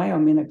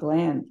microbiome in a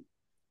gland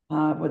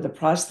with the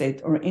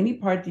prostate or any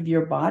part of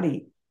your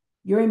body,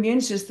 your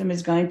immune system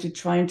is going to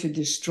try to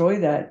destroy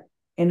that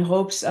in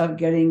hopes of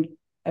getting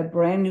a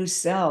brand new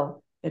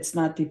cell that's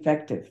not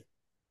defective.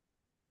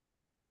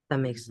 That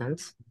makes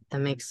sense. That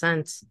makes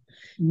sense.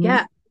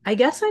 Yeah, Mm-hmm. I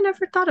guess I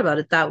never thought about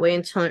it that way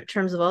in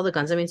terms of all the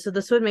guns. I mean, so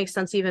this would make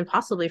sense even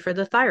possibly for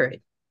the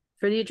thyroid,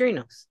 for the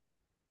adrenals.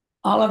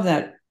 All of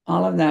that.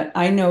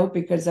 I know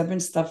because I've been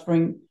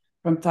suffering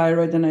from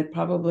thyroid, and I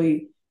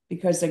probably,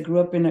 because I grew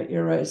up in an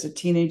era as a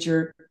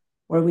teenager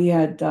where we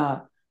had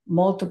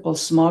multiple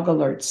smog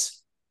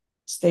alerts,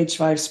 stage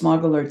 5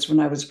 smog alerts when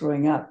I was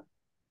growing up.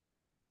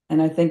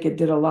 And I think it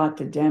did a lot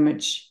to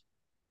damage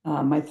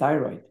my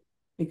thyroid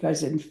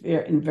because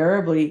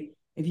invariably,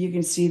 if you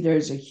can see,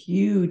 there's a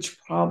huge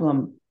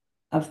problem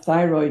of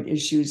thyroid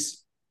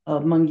issues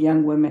among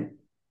young women.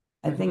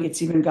 I think Hmm.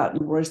 it's even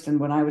gotten worse than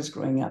when I was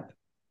growing up.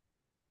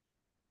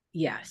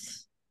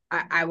 Yes.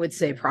 I would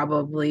say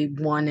probably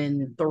 1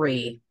 in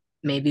 3,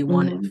 maybe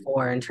one in Mm-hmm.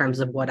 four in terms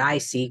of what I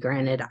see.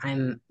 Granted,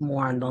 I'm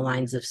more on the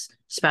lines of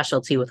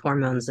specialty with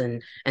hormones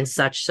and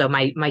such, so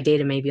my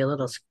data may be a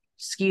little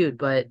skewed,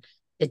 but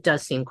it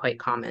does seem quite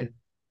common.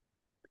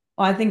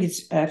 I think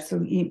it's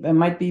absolutely, it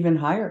might be even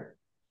higher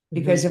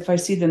because Hmm. if I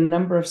see the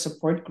number of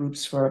support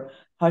groups for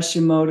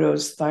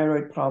Hashimoto's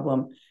thyroid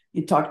problem,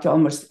 you talk to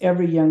almost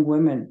every young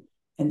woman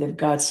and they've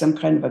got some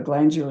kind of a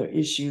glandular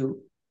issue,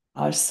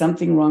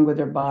 something wrong with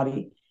their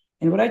body.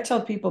 And what I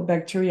tell people,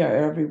 bacteria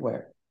are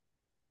everywhere.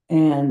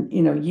 And,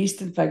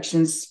 yeast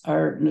infections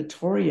are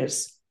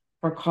notorious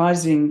for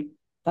causing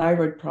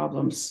thyroid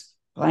problems,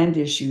 gland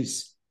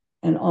issues,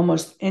 and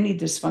almost any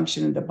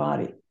dysfunction in the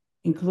body,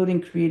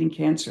 including creating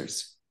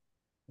cancers.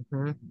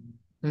 Hmm.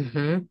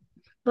 Hmm.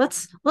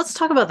 Let's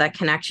talk about that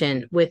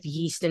connection with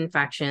yeast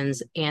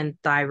infections and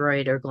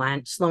thyroid or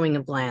gland slowing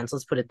of glands.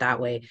 Let's put it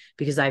that way,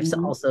 because I've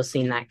Mhm. also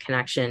seen that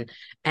connection.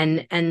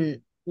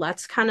 And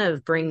let's kind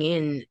of bring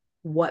in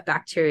what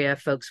bacteria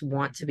folks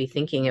want to be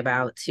thinking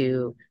about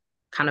to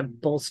kind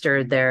of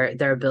bolster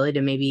their ability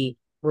to maybe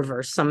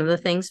reverse some of the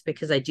things,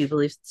 because I do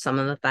believe some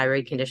of the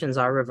thyroid conditions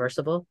are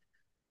reversible.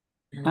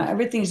 And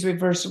Everything's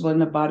reversible in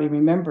the body.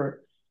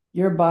 Remember,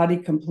 your body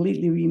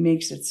completely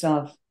remakes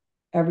itself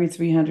every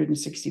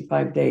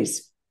 365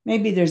 days.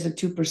 Maybe there's a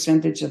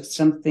 2% of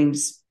some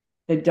things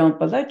that don't,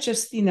 but let's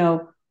just,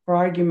 for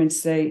argument's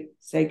sake,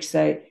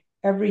 say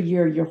every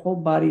year your whole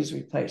body's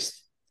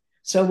replaced.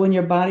 So when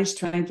your body's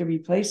trying to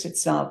replace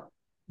itself,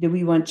 do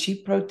we want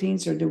cheap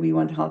proteins or do we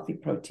want healthy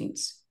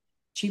proteins?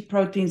 Cheap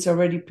proteins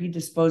already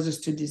predispose us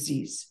to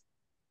disease.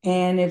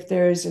 And if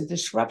there's a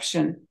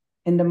disruption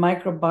in the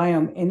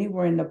microbiome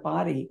anywhere in the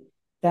body,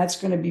 that's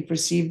going to be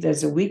perceived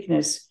as a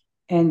weakness,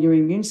 and your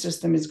immune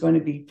system is going to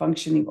be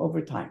functioning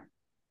overtime.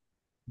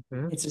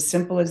 mhm, It's as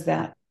simple as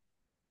that.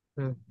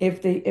 mhm,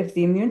 If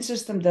the immune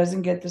system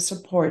doesn't get the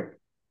support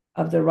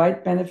of the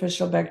right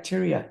beneficial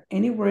bacteria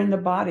anywhere in the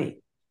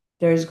body,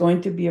 there's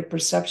going to be a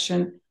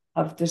perception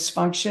of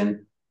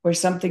dysfunction or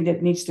something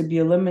that needs to be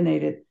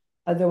eliminated.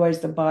 Otherwise,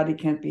 the body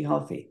can't be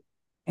healthy.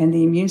 And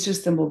the immune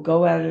system will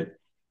go at it.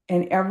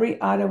 And every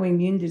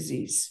autoimmune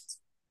disease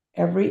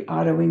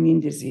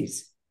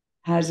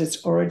has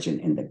its origin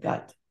in the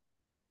gut.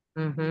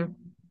 mhm,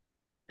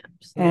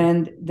 absolutely.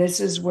 And this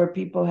is where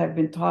people have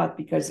been taught,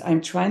 because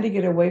I'm trying to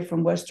get away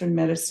from Western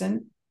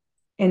medicine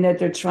in that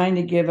they're trying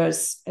to give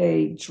us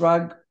a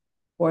drug,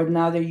 or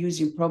now they're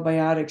using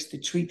probiotics to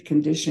treat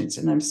conditions.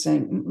 And I'm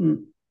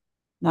saying,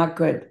 not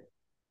good,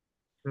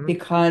 Mhm,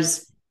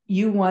 because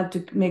you want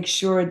to make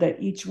sure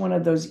that each one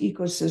of those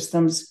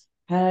ecosystems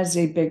has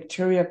a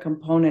bacteria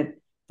component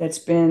that's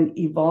been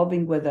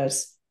evolving with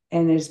us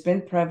and has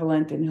been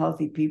prevalent in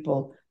healthy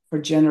people for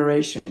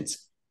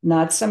generations,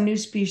 not some new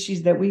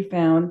species that we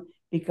found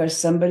because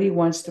somebody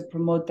wants to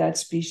promote that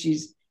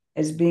species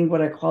as being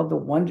what I call the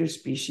wonder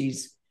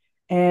species,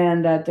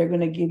 and that they're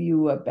going to give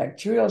you a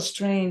bacterial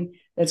strain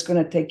that's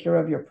going to take care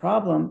of your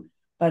problem.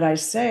 But I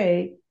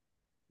say,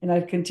 and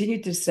I've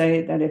continued to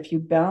say, that if you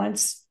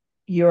balance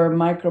your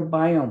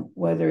microbiome,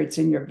 whether it's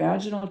in your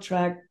vaginal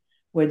tract,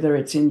 whether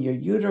it's in your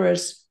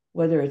uterus,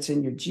 whether it's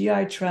in your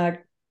GI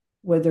tract,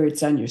 whether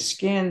it's on your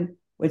skin,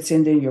 what's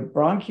in your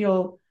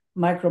bronchial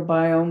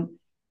microbiome,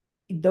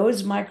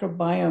 those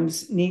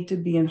microbiomes need to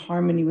be in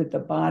harmony with the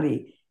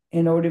body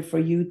in order for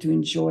you to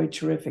enjoy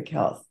terrific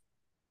health.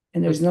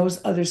 And there's no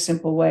other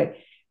simple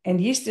way. And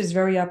yeast is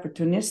very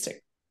opportunistic.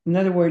 In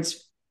other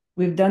words,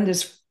 we've done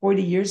this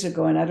 40 years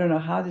ago, and I don't know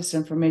how this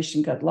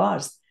information got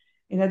lost.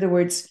 In other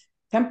words,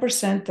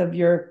 10% of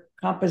your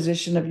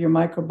composition of your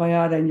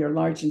microbiota in your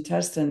large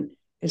intestine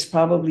is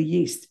probably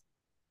yeast.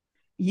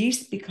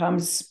 Yeast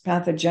becomes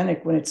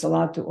pathogenic when it's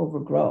allowed to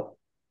overgrow.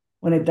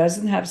 When it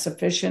doesn't have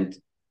sufficient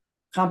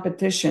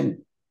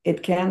competition,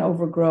 it can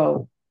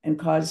overgrow and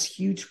cause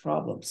huge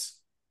problems,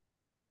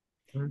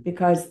 mhm,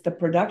 because the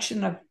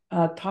production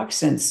of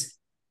toxins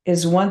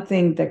is one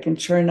thing that can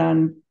turn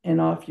on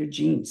and off your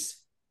genes.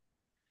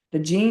 The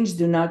genes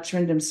do not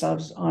turn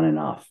themselves on and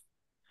off.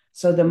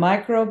 So the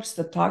microbes,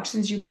 the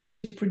toxins you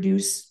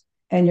produce,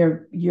 and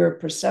your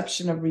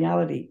perception of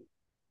reality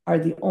are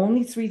the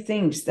only three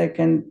things that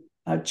can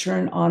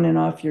turn on and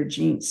off your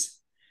genes.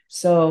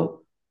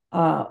 So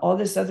all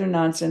this other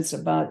nonsense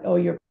about, oh,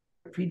 your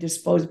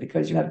predisposed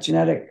because you have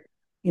genetic,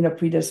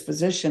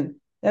 predisposition.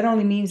 That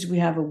only means we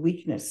have a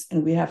weakness,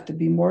 and we have to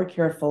be more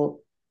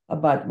careful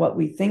about what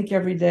we think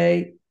every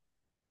day,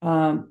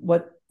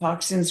 what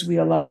toxins we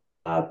allow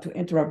to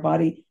enter our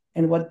body,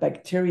 and what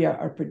bacteria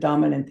are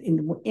predominant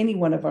in any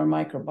one of our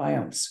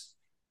microbiomes.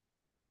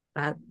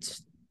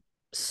 That's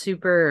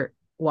super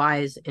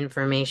wise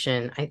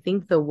information. I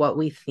think the what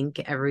we think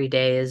every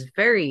day is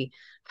very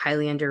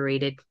highly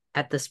underrated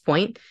at this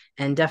point,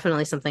 and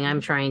definitely something I'm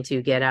trying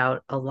to get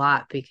out a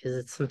lot, because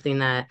it's something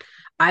that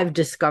I've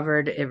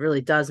discovered it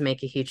really does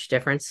make a huge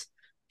difference,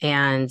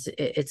 and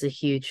it's a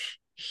huge,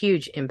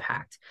 huge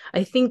impact.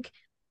 I think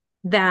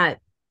that,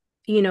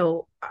 you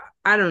know,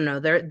 I don't know,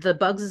 the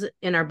bugs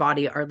in our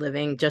body are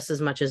living just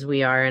as much as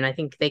we are, and I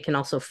think they can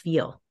also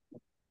feel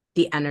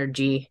the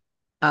energy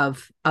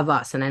of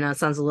us. And I know it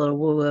sounds a little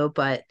woo-woo,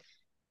 but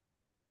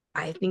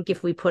I think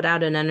if we put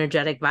out an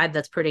energetic vibe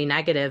that's pretty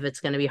negative, it's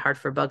going to be hard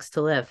for bugs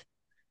to live.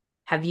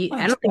 Have you?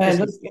 I don't think this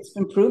is. It's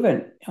been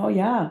proven. Oh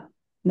yeah,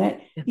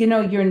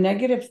 your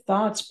negative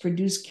thoughts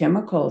produce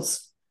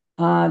chemicals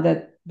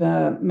that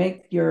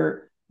make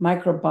your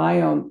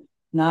microbiome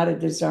not a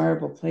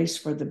desirable place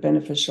for the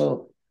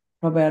beneficial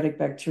probiotic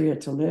bacteria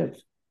to live.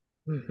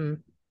 Mm-hmm.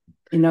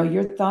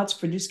 Your thoughts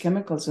produce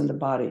chemicals in the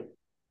body.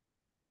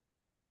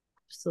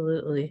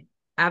 Absolutely.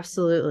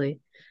 Absolutely.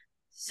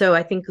 So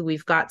I think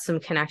we've got some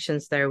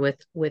connections there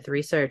with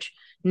research.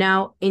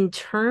 Now, in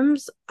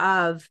terms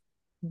of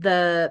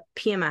the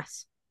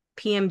PMS,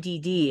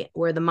 PMDD,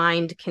 where the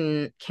mind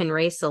can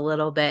race a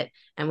little bit,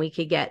 and we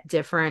could get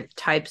different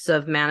types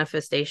of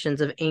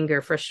manifestations of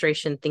anger,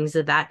 frustration, things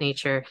of that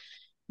nature.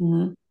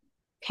 Mm-hmm.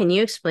 Can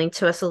you explain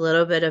to us a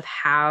little bit of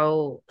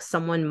how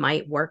someone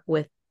might work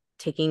with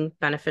taking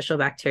beneficial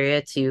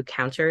bacteria to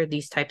counter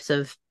these types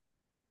of?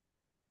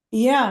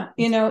 Yeah,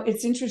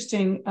 it's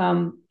interesting.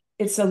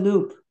 It's a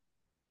loop.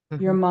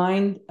 Mm-hmm. Your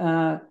mind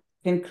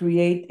can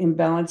create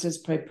imbalances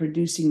by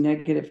producing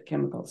negative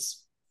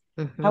chemicals.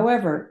 Mm-hmm.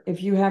 However,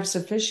 if you have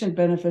sufficient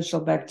beneficial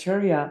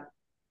bacteria,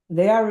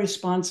 they are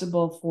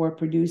responsible for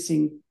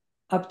producing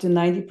up to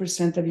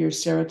 90% of your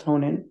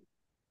serotonin,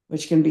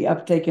 which can be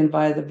uptaken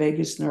via the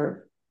vagus nerve,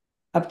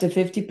 up to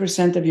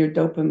 50% of your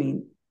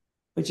dopamine,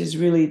 which is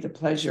really the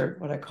pleasure,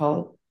 what I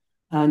call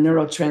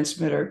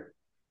neurotransmitter.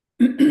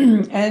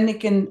 And it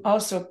can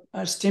also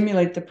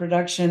stimulate the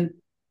production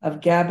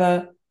of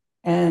GABA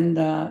and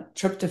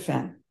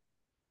tryptophan.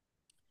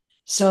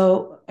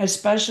 So,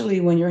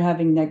 especially when you're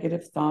having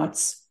negative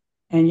thoughts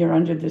and you're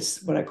under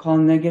this, what I call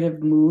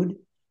negative mood,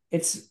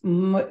 it's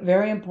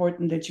very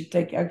important that you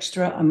take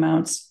extra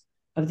amounts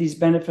of these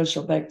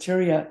beneficial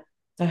bacteria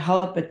to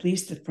help, at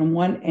least from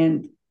one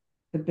end,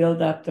 to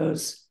build up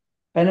those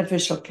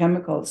beneficial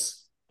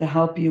chemicals to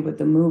help you with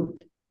the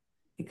mood.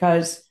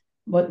 Because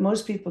what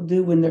most people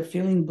do when they're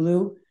feeling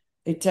blue,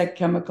 they take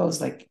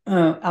chemicals like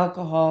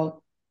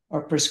alcohol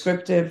or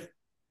prescriptive,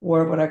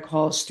 or what I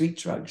call street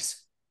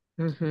drugs.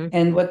 Mm-hmm.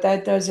 And what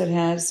that does, it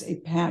has a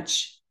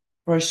patch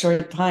for a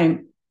short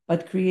time,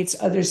 but creates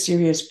other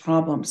serious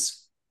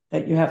problems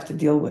that you have to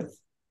deal with.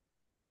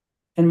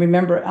 And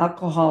remember,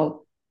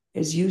 alcohol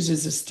is used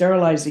as a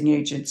sterilizing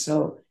agent,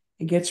 so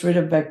it gets rid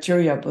of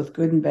bacteria, both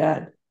good and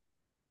bad.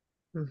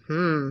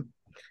 Mm-hmm.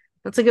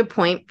 That's a good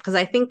point, because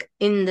I think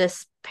in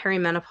this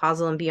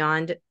perimenopausal and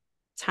beyond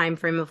time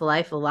frame of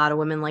life, a lot of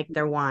women like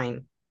their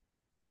wine.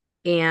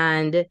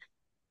 And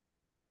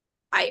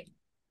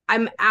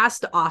I'm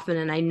asked often,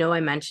 and I know I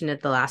mentioned it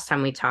the last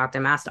time we talked,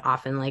 I'm asked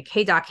often, like,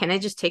 hey doc, can I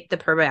just take the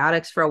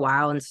probiotics for a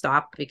while and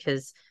stop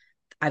because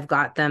I've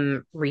got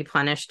them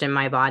replenished in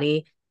my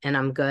body and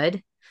I'm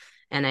good?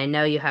 And I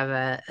know you have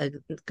a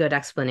good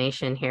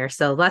explanation here.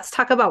 So let's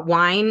talk about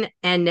wine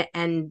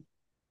and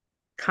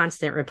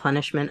constant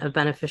replenishment of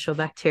beneficial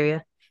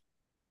bacteria.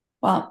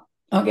 Well,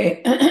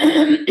 okay.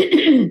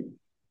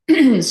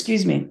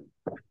 Excuse me.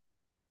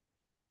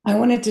 I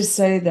wanted to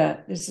say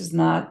that this is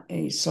not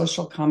a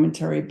social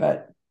commentary,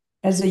 but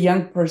as a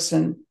young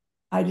person,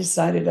 I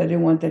decided I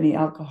didn't want any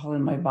alcohol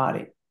in my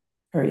body,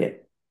 period.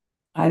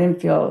 I didn't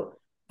feel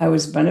I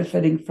was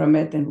benefiting from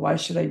it, and why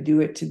should I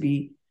do it to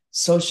be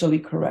socially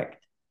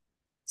correct?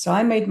 So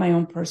I made my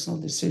own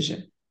personal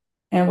decision.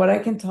 And what I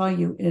can tell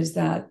you is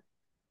that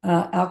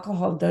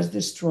alcohol does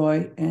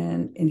destroy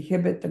and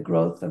inhibit the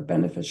growth of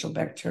beneficial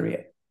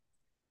bacteria.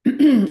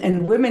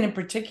 And women in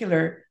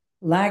particular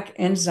lack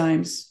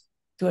enzymes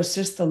to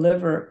assist the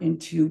liver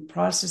into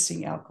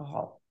processing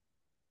alcohol.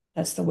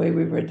 That's the way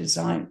we were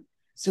designed.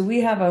 So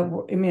we have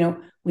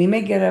we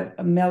may get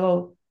a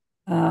mellow,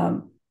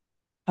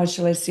 how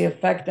shall I say,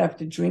 effect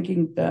after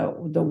drinking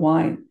the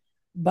wine,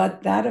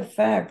 but that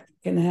effect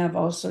can have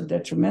also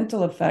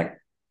detrimental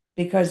effect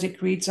because it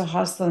creates a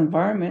hostile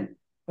environment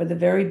for the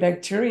very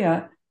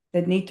bacteria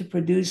that need to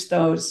produce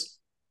those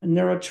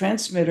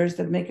neurotransmitters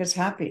that make us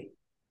happy.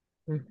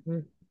 Mm-hmm.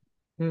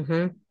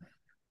 Mm-hmm.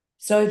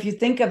 So if you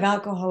think of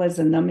alcohol as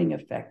a numbing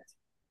effect,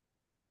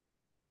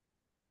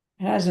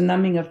 it has a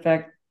numbing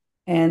effect.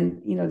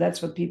 And,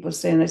 that's what people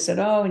say. And I said,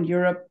 oh, in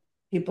Europe,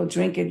 people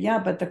drink it. Yeah,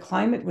 but the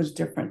climate was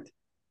different.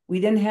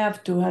 We didn't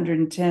have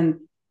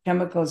 210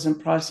 chemicals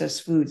and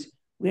processed foods.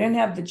 We didn't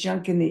have the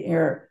junk in the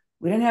air.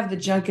 We didn't have the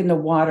junk in the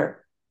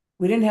water.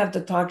 We didn't have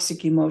the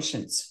toxic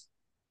emotions.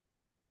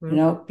 You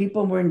know,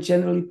 people were in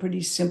generally pretty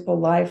simple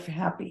life,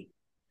 happy.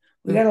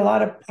 We got a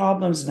lot of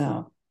problems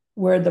now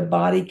where the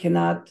body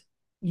cannot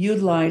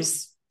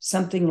utilize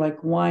something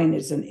like wine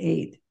as an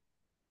aid.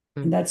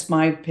 And that's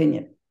my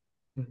opinion.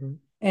 Mm-hmm.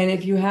 And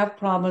if you have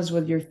problems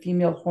with your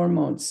female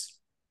hormones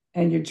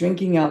and you're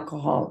drinking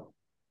alcohol,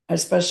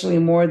 especially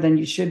more than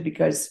you should,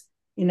 because,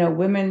 you know,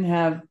 women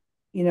have,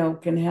 you know,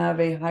 can have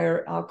a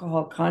higher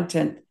alcohol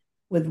content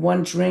with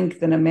one drink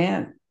than a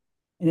man.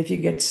 And if you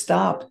get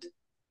stopped,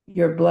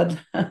 your blood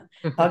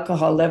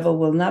alcohol level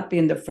will not be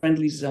in the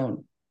friendly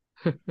zone.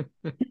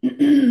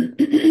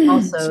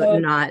 Also So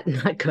not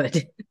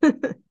good.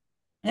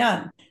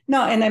 yeah,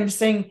 no, and I'm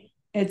saying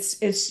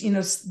it's you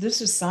know,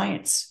 this is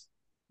science.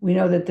 We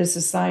know that this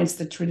is science,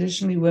 that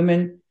traditionally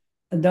women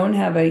don't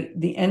have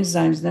the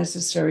enzymes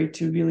necessary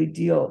to really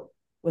deal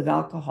with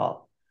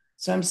alcohol.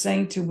 So I'm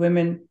saying to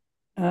women,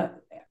 uh,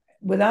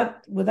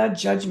 without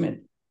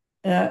judgment,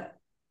 uh,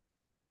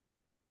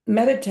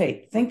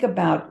 meditate. Think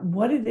about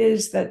what it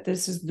is that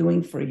this is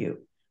doing for you.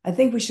 I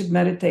think we should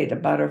meditate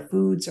about our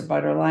foods,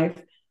 about our life.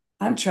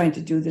 I'm trying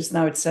to do this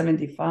now at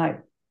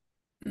 75.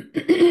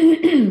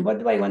 What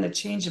do I want to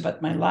change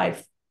about my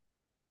life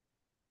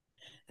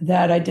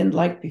that I didn't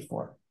like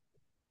before?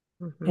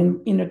 Mm-hmm.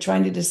 And, you know,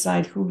 trying to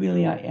decide who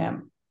really I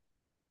am.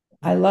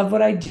 I love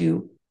what I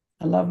do.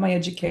 I love my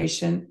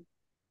education.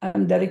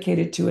 I'm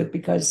dedicated to it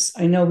because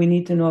I know we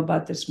need to know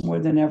about this more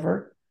than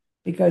ever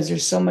because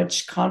there's so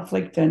much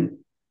conflict and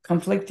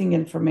conflicting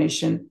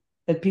information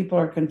that people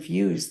are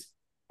confused.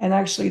 And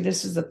actually,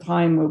 this is the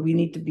time where we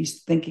need to be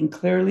thinking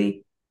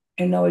clearly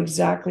and know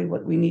exactly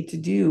what we need to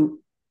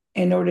do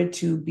in order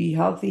to be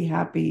healthy,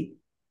 happy,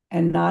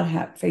 and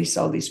not face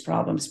all these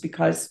problems.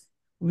 Because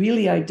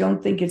really, I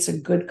don't think it's a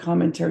good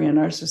commentary on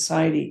our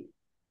society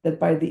that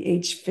by the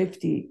age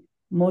 50,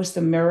 most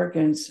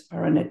Americans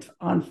are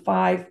on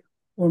 5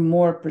 or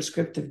more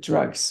prescriptive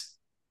drugs.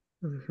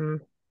 Mm-hmm.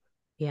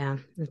 Yeah,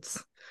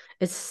 it's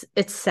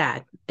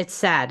sad. It's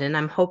sad, and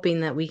I'm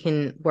hoping that we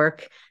can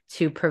work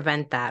to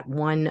prevent that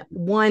one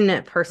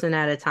person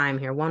at a time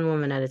here, one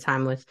woman at a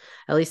time with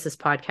at least this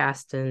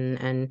podcast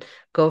and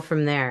go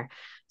from there.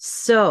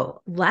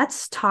 So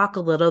let's talk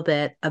a little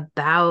bit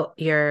about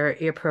your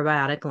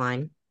probiotic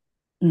line.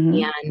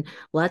 Mm-hmm. And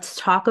let's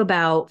talk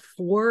about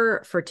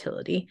for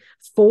fertility,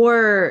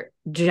 for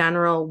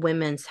general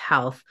women's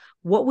health,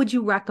 what would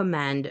you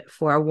recommend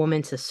for a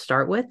woman to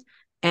start with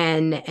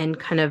and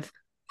kind of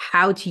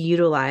how to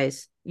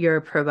utilize your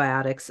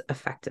probiotics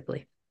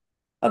effectively?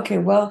 Okay,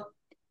 well,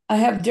 I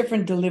have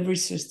different delivery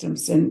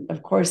systems. And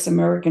of course,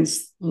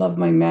 Americans love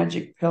my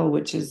magic pill,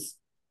 which is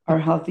our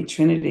Healthy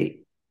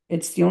Trinity.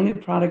 It's the only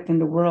product in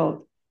the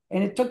world.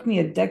 And it took me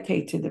a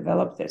decade to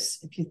develop this.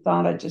 If you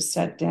thought I just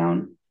sat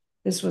down,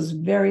 this was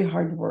very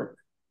hard work.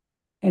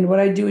 And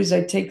what I do is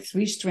I take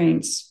 3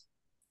 strains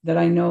that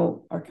I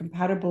know are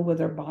compatible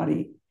with our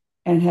body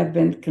and have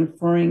been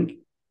conferring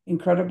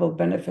incredible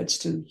benefits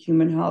to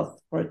human health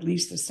for at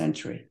least a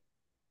century.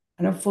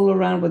 I don't fool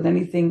around with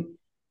anything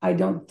I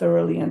don't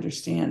thoroughly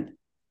understand.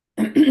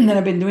 And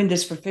I've been doing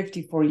this for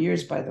 54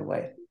 years, by the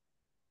way.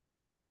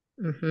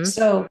 Mm-hmm.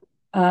 So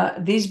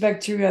these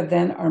bacteria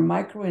then are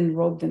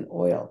micro-enrobed in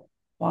oil.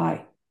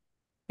 Why?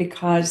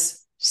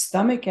 Because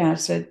stomach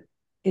acid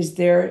is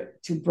there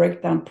to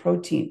break down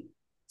protein.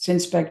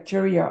 Since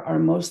bacteria are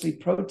mostly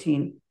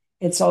protein,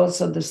 it's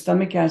also the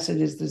stomach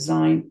acid is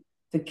designed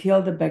to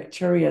kill the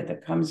bacteria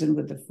that comes in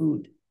with the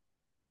food.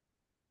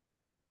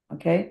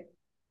 Okay?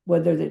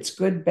 Whether it's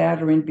good,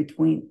 bad, or in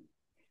between.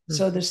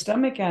 So Mm-hmm. the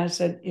stomach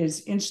acid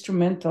is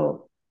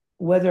instrumental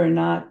whether or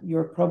not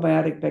your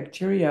probiotic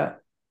bacteria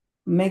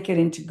make it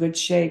into good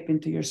shape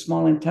into your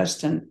small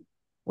intestine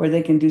where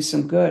they can do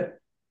some good.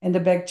 And the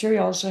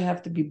bacteria also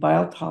have to be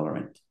bile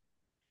tolerant.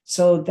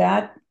 So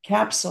that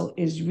capsule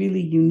is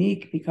really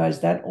unique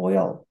because that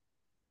oil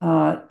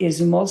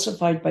is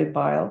emulsified by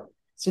bile.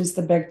 Since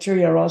the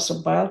bacteria are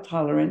also bile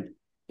tolerant,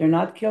 they're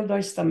not killed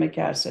by stomach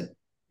acid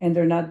and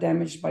they're not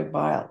damaged by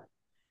bile.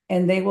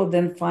 And they will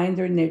then find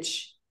their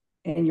niche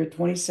in your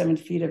 27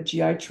 feet of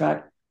GI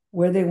tract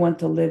where they want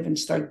to live and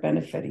start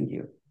benefiting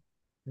you.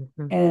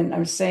 Mm-hmm. And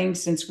I'm saying,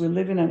 since we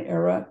live in an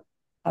era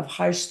of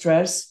high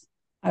stress,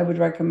 I would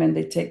recommend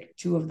they take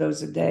 2 of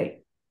those a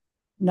day.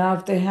 Now,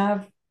 if they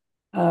have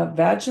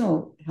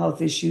vaginal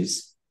health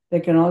issues, they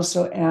can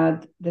also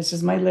add, this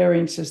is my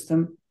layering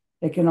system,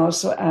 they can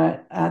also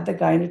add the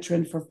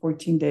Gynotrine for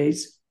 14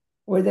 days,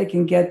 or they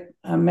can get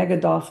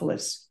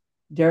Megadophilus,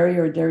 dairy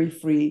or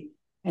dairy-free,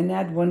 and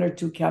add 1 or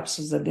 2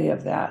 capsules a day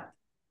of that.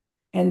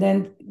 And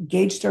then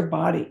gauge their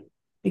body,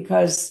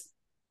 because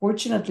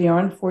fortunately or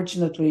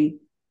unfortunately,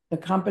 the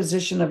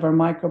composition of our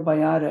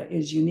microbiota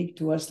is unique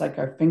to us like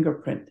our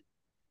fingerprint.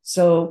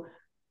 So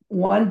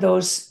 1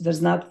 dose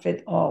does not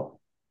fit all.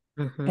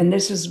 Mm-hmm. And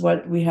this is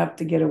what we have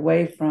to get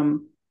away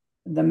from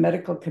the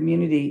medical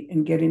community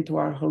and get into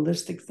our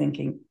holistic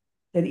thinking,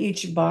 that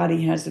each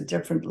body has a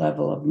different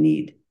level of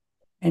need.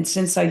 And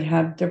since I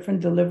have different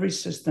delivery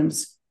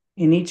systems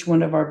in each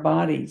one of our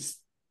bodies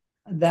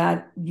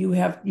that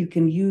you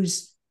can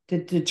use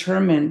to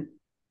determine,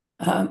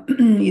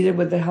 either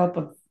with the help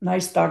of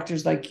nice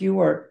doctors like you,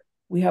 or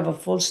we have a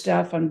full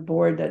staff on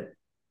board that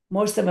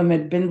most of them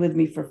had been with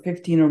me for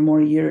 15 or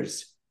more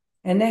years.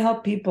 And they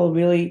help people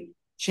really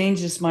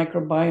change this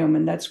microbiome.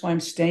 And that's why I'm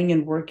staying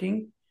and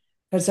working,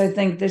 because I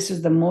think this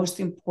is the most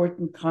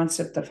important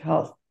concept of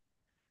health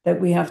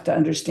that we have to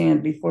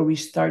understand before we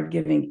start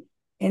giving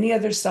any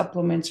other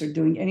supplements or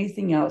doing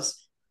anything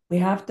else. We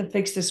have to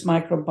fix this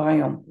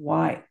microbiome.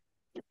 Why?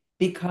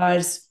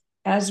 Because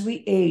as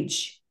we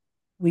age,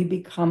 we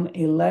become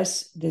a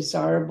less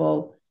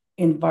desirable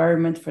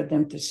environment for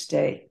them to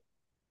stay.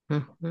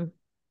 Mm-hmm.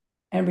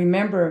 And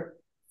remember,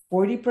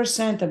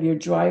 40% of your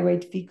dry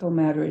weight fecal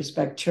matter is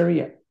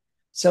bacteria.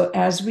 So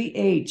as we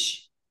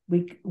age,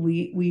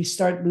 we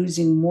start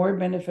losing more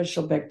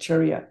beneficial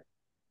bacteria,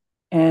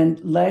 and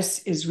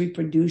less is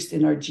reproduced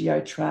in our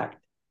GI tract.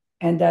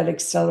 And that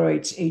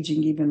accelerates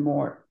aging even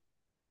more.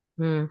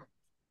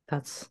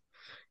 That's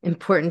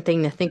important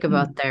thing to think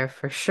about there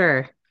for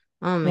sure.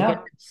 Oh my Yeah.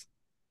 goodness.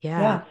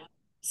 Yeah. Yeah.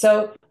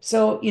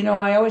 So,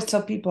 I always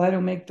tell people I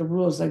don't make the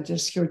rules. I'm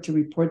just here to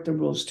report the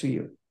rules to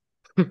you.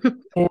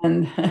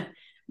 And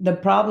the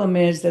problem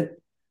is that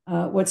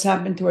what's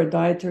happened to our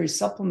dietary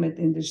supplement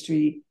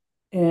industry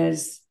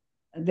is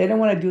they don't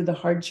want to do the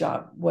hard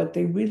job. What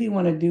they really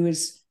want to do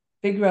is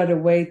figure out a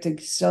way to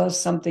sell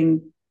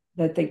something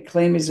that they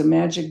claim is a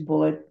magic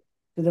bullet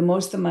to the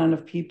most amount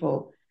of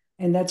people.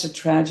 And that's a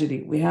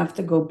tragedy. We have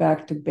to go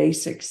back to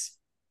basics,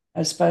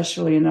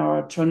 especially in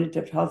our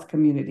alternative health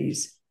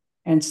communities,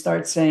 and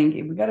start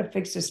saying, we got to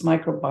fix this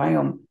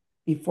microbiome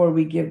before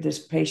we give this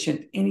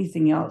patient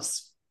anything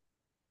else.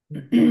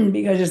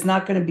 Because it's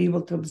not going to be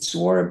able to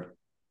absorb.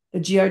 The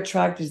GI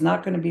tract is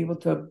not going to be able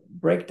to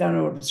break down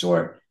or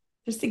absorb.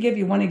 Just to give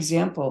you one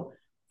example,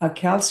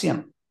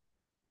 calcium.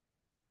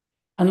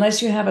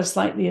 Unless you have a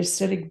slightly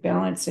acidic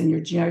balance in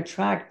your GI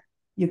tract,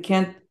 you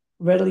can't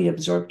readily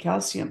absorb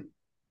calcium.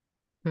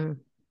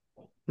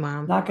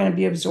 Wow. Not going to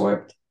be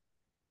absorbed.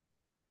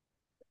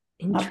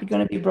 Not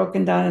going to be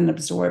broken down and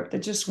absorbed.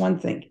 That's just one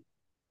thing.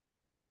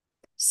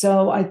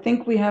 So I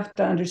think we have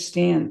to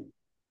understand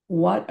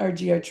what our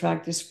GI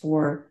tract is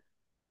for,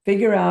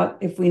 figure out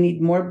if we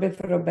need more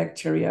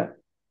bifidobacteria.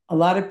 A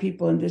lot of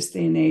people in this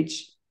day and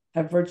age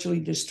have virtually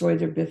destroyed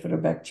their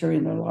bifidobacteria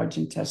in their large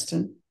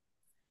intestine.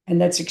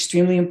 And that's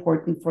extremely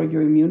important for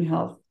your immune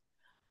health.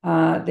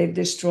 They've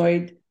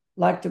destroyed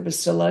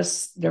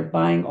lactobacillus. They're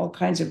buying all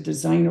kinds of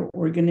designer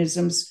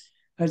organisms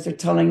because they're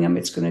telling them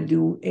it's going to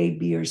do A,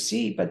 B, or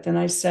C. But then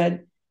I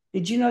said,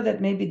 did you know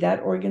that maybe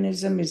that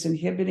organism is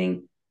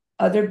inhibiting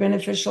other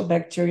beneficial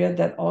bacteria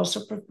that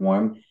also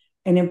perform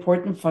an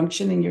important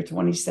function in your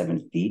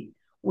 27 feet?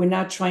 We're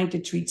not trying to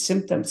treat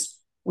symptoms.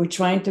 We're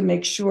trying to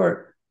make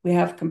sure we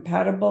have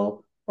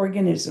compatible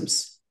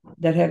organisms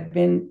that have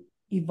been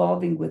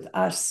evolving with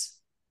us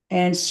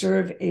and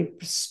serve a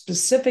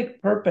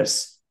specific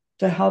purpose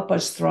to help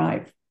us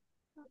thrive.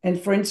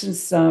 And for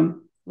instance,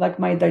 like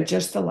my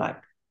Digestalac,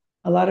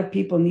 a lot of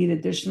people need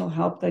additional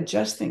help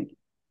digesting.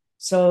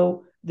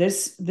 So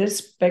this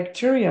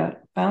bacteria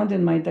found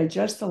in my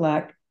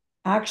Digestalac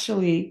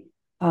actually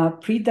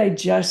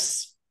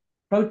pre-digests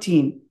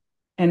protein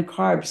and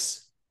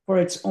carbs for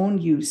its own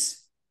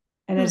use.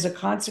 And as a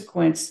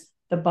consequence,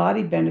 the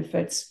body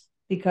benefits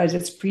because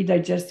it's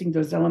pre-digesting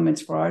those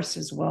elements for us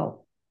as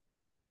well.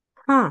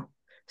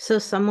 So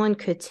someone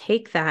could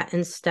take that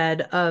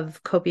instead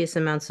of copious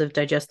amounts of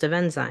digestive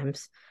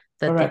enzymes.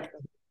 Correct.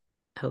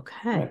 Okay.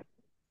 Correct.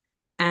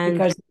 And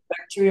because the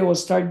bacteria will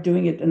start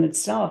doing it in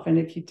itself. And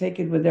if you take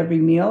it with every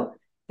meal,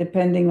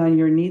 depending on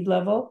your need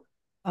level,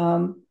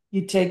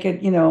 you take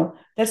it,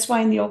 that's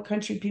why in the old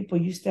country, people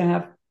used to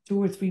have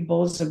 2 or 3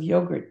 bowls of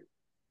yogurt.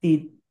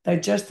 The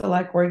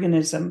Digestalac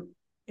organism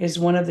is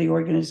one of the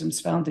organisms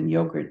found in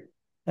yogurt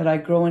that I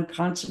grow and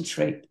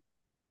concentrate.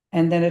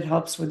 And then it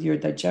helps with your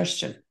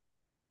digestion.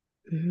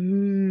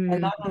 And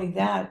not only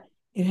that,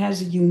 it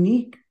has a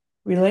unique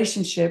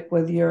relationship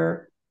with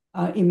your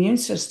immune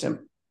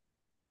system.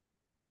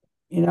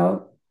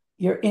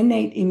 Your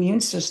innate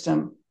immune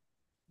system,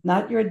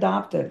 not your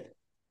adoptive,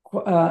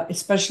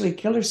 especially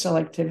killer cell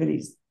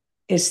activities,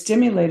 is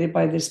stimulated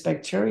by this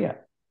bacteria.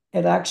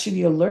 It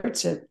actually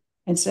alerts it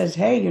and says,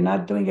 hey, you're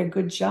not doing a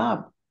good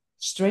job.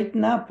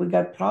 Straighten up. We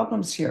got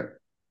problems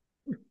here.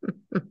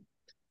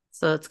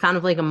 So it's kind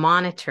of like a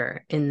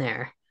monitor in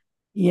there.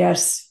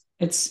 Yes.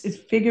 It's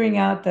figuring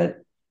out that,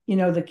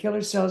 the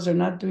killer cells are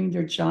not doing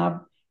their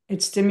job.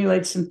 It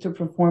stimulates them to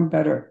perform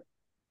better.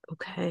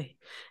 Okay.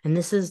 And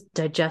this is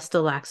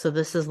Digestalac. So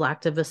this is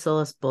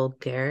Lactobacillus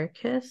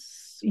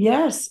bulgaricus?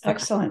 Yes.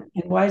 Excellent.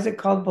 And why is it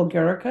called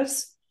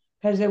bulgaricus?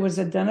 Because it was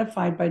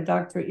identified by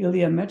Dr.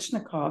 Ilya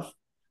Mechnikov,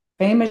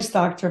 famous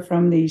doctor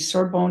from the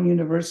Sorbonne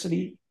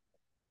University,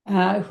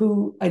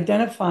 who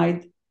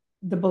identified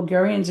the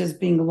Bulgarians as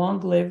being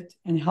long-lived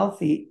and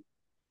healthy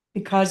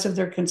because of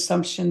their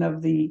consumption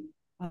of the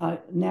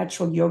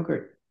natural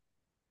yogurt.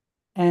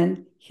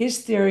 And his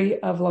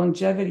theory of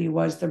longevity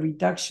was the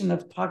reduction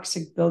of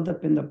toxic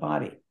buildup in the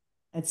body.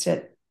 That's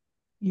it.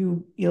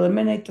 You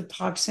eliminate the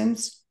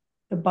toxins,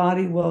 the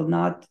body will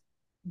not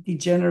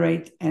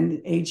degenerate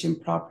and age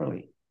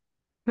improperly.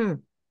 Hmm.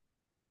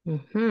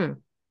 Hmm.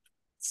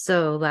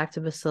 So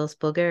Lactobacillus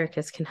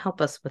bulgaricus can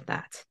help us with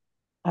that.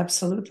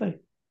 Absolutely.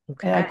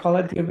 And I Okay. call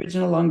it the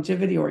original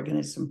longevity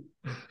organism.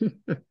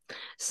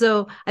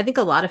 So I think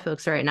a lot of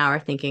folks right now are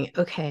thinking,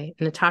 okay,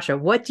 Natasha,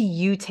 what do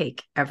you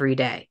take every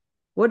day?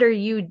 What are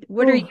Oh,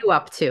 you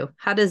up to?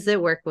 How does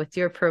it work with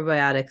your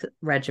probiotic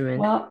regimen?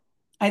 well,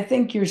 I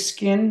think your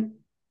skin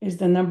is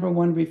the number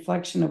one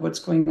reflection of what's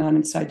going on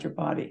inside your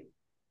body.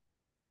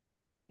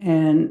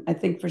 And I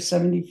think for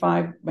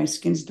 75, my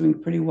skin's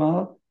doing pretty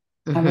well.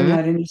 Haven't Mm-hmm.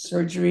 had any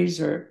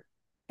surgeries or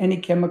any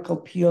chemical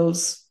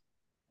peels.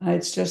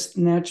 It's just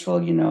natural,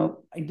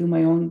 I do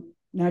my own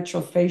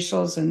natural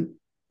facials and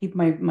keep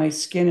my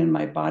skin and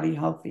my body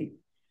healthy.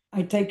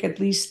 I take at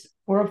least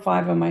 4 or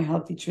 5 of my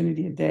Healthy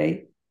Trinity a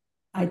day.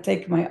 I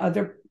take my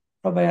other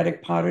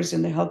probiotic powders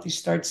in the Healthy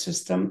Start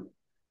system,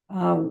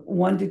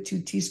 1 to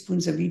 2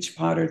 teaspoons of each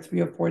powder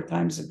 3 or 4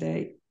 times a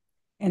day.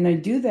 And I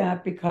do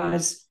that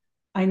because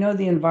I know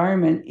the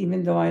environment,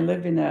 even though I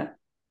live in a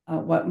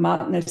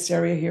mountainous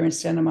area here in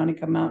Santa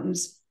Monica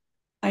Mountains.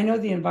 I know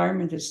the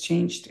environment has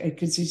changed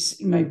because you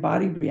see my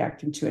body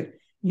reacting to it.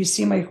 You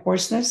see my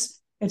hoarseness.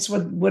 It's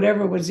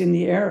whatever was in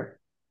the air.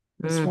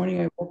 This Mm,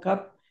 morning I woke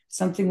up,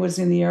 something was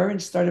in the air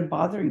and started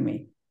bothering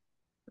me.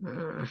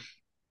 mm,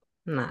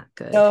 not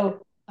good.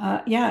 So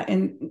yeah,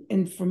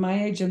 and for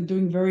my age, I'm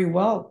doing very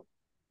well.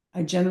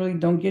 I generally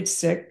don't get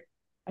sick.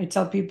 I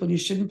tell people you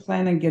shouldn't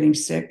plan on getting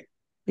sick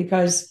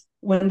because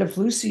when the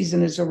flu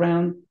season is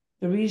around,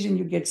 the reason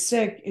you get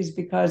sick is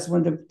because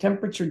when the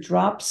temperature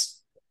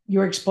drops,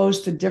 you're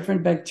exposed to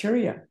different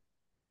bacteria.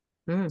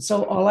 Mm.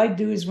 So all I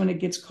do is when it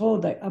gets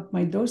cold, I up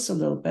my dose a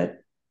little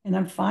bit and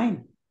I'm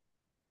fine.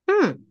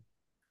 Hmm.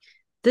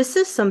 This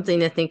is something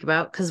to think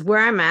about because where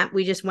I'm at,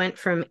 we just went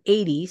from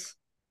 80s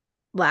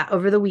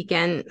over the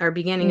weekend or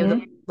beginning of the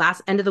Mm-hmm.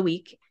 last end of the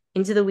week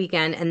into the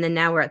weekend, and then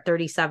now we're at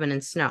 37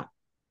 in snow.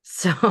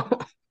 So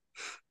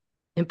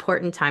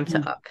important time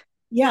to up.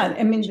 Yeah,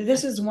 I mean,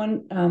 this is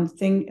one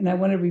thing, and I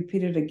want to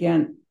repeat it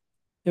again.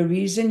 The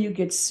reason you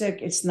get sick,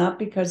 it's not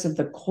because of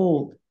the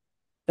cold.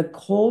 The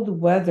cold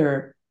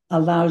weather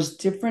allows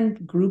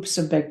different groups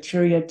of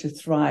bacteria to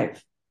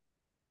thrive.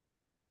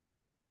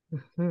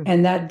 Mhm.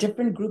 And that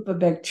different group of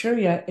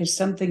bacteria is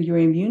something your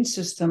immune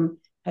system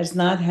has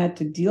not had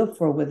to deal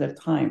for with a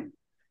time.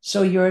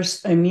 So your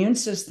immune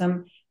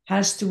system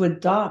has to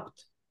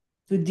adopt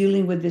to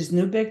dealing with these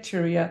new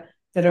bacteria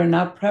that are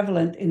not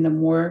prevalent in the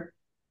more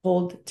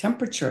cold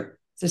temperature.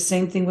 It's the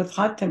same thing with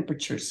hot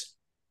temperatures.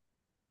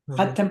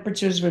 Hot Mhm.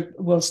 temperatures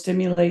will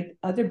stimulate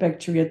other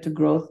bacteria to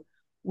growth,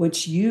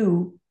 which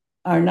you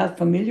are not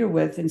familiar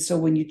with. And so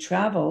when you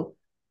travel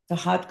to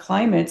hot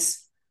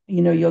climates,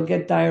 you'll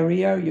get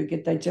diarrhea or you'll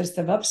get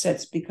digestive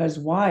upsets because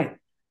why?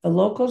 The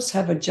locals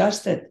have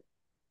adjusted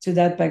to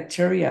that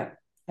bacteria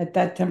at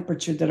that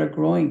temperature that are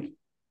growing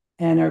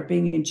and are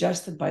being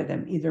ingested by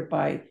them, either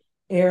by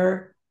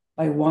air,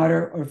 by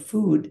water, or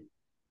food.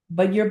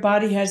 But your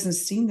body hasn't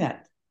seen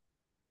that.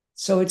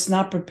 So it's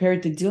not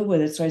prepared to deal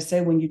with it. So I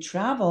say when you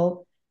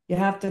travel, you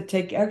have to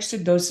take extra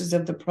doses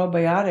of the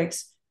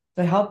probiotics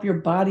to help your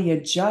body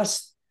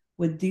adjust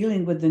with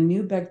dealing with the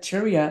new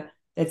bacteria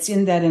that's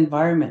in that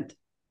environment.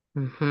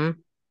 Mhm.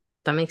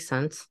 That makes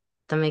sense.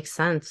 That makes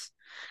sense.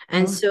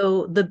 And Oh,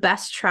 so the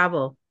best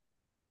travel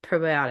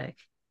probiotic,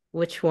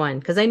 which one?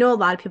 Because I know a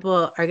lot of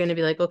people are going to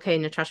be like, okay,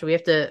 Natasha, we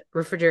have to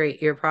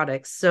refrigerate your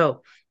products.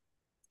 So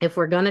if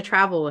we're going to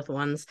travel with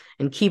ones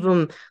and keep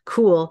them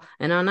cool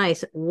and on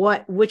ice,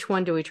 which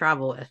one do we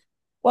travel with?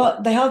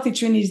 well, the Healthy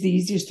Trinity is the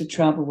easiest to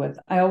travel with.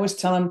 I always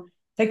tell them,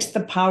 take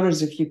the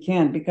powders if you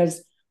can,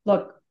 because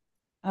look,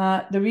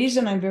 the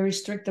reason I'm very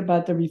strict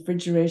about the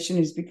refrigeration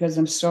is because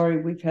I'm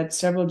sorry, we've had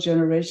several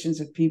generations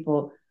of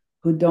people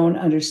who don't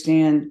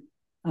understand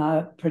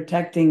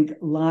protecting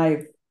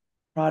live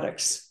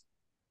products,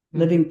 Mhm.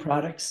 living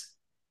products.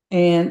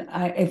 And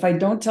if I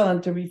don't tell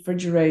them to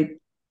refrigerate,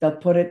 they'll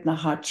put it in a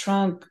hot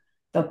trunk,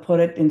 they'll put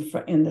it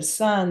in the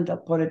sun, they'll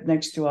put it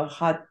next to a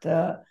hot,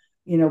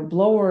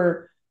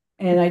 blower.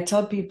 And I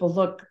tell people,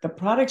 look, the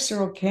products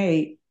are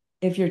okay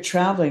if you're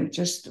traveling.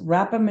 Just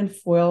wrap them in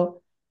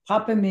foil,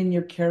 pop them in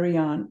your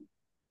carry-on,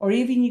 or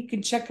even you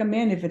can check them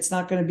in if it's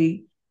not going to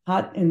be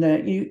hot.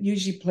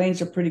 Usually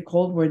planes are pretty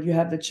cold where you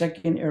have the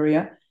check-in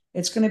area.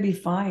 It's going to be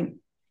fine.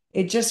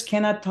 It just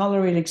cannot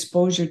tolerate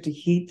exposure to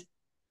heat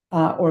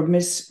or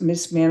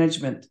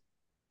mismanagement.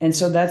 And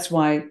so that's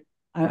why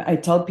I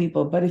tell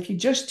people, but if you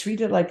just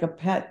treat it like a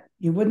pet,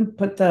 you wouldn't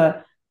put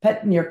the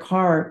pet in your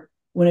car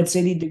when it's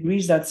 80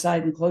 degrees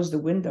outside and close the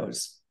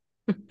windows.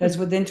 Because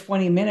within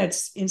 20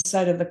 minutes,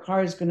 inside of the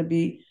car is going to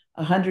be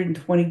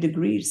 120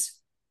 degrees.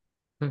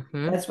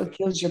 Mhm. That's what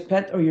kills your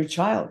pet or your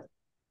child.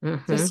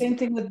 It's the Mhm. same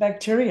thing with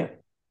bacteria.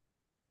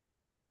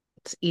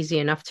 It's easy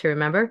enough to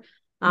remember.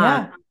 Um,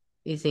 Yeah.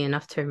 easy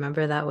enough to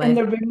remember that And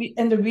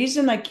way. the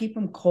reason I keep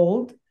them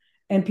cold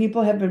And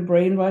people have been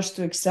brainwashed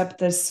to accept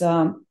this,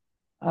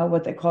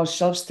 what they call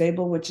shelf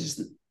stable, which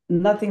is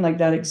nothing like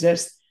that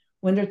exists.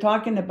 When they're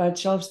talking about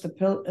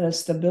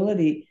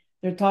stability,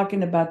 they're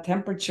talking about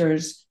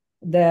temperatures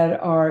that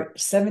are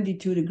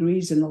 72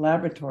 degrees in the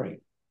laboratory.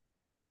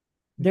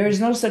 There is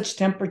no such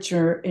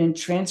temperature in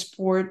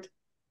transport,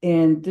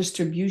 in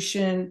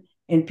distribution,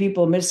 in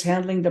people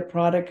mishandling the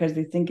product because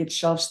they think it's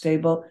shelf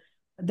stable.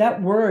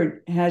 That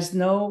word has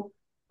no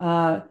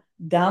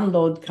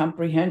download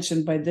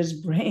comprehension by this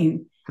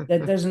brain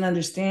that doesn't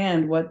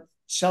understand what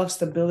shelf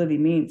stability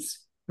means.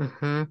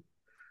 Mm-hmm.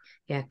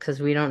 Yeah, because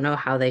we don't know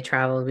how they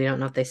traveled. We don't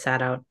know if they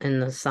sat out in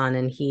the sun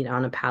and heat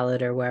on a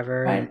pallet or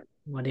wherever, and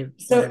Right.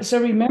 So, whatever.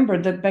 so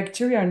remember, the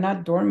bacteria are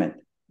not dormant.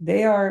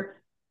 They are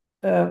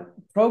uh,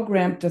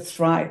 programmed to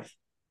thrive.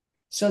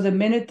 So the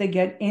minute they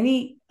get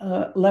any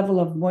level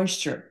of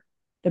moisture,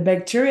 the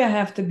bacteria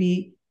have to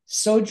be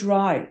so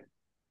dry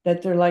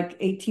that they're like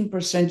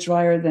 18%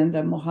 drier than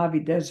the Mojave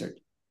Desert.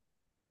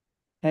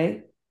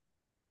 Okay.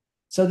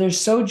 So they're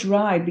so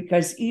dry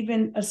because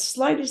even a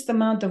slightest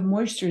amount of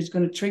moisture is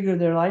going to trigger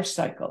their life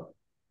cycle.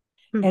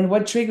 Hmm. And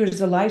what triggers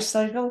the life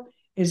cycle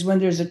is when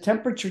there's a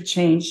temperature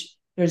change,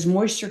 there's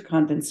moisture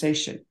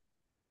condensation.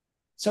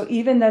 So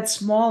even that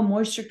small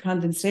moisture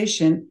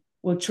condensation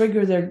will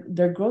trigger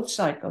their growth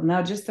cycle.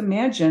 Now, just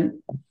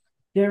imagine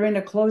they're in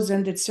a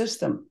closed-ended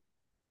system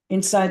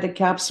inside the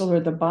capsule or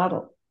the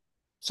bottle.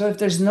 So if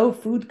there's no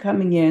food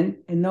coming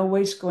in and no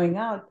waste going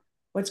out,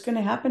 what's going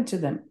to happen to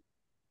them?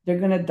 They're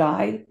going to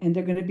die and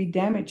they're going to be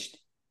damaged.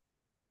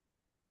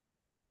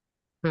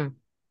 Hmm.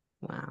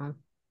 Wow.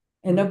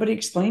 And nobody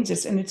explains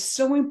this. And it's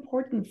so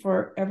important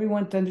for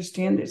everyone to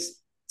understand this.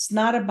 It's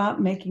not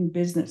about making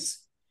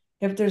business.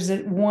 If there's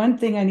one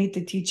thing I need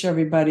to teach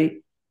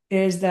everybody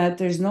is that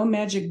there's no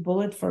magic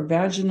bullet for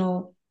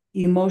vaginal,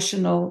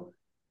 emotional,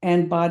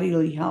 and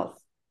bodily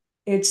health.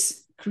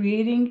 It's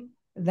creating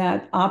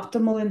that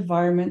optimal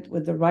environment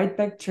with the right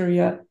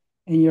bacteria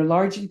in your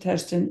large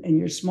intestine, in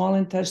your small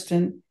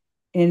intestine,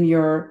 in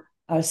your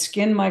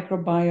skin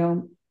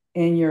microbiome,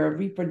 in your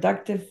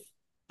reproductive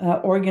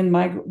organ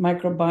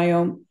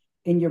microbiome,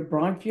 in your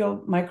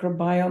bronchial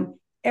microbiome.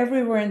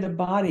 Everywhere in the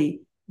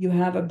body, you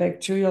have a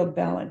bacterial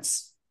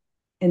balance.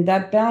 And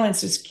that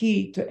balance is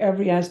key to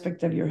every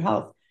aspect of your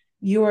health.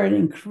 You are an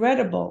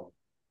incredible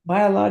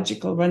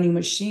biological running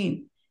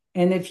machine.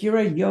 And if you're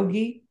a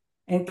yogi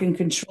and can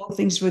control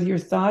things with your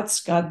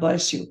thoughts, God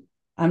bless you.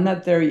 I'm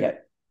not there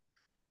yet.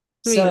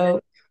 Me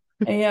either.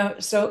 So, yeah,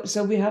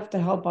 so we have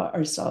to help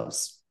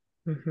ourselves.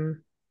 Mm-hmm.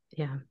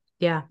 Yeah.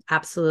 Yeah,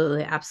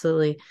 absolutely.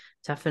 Absolutely.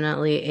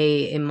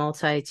 Definitely a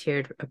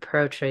multi-tiered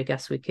approach, I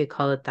guess we could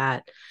call it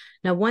that.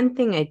 Now, one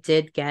thing I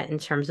did get in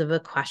terms of a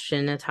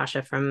question,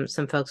 Natasha, from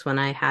some folks when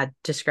I had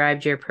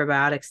described your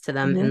probiotics to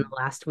them in the Mm-hmm.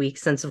 last week,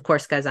 since of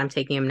course, guys, I'm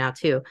taking them now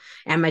too,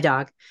 and my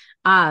dog,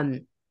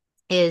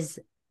 is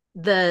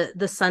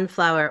the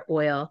sunflower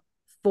oil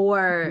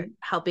for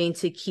helping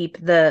to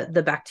keep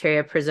the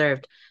bacteria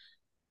preserved.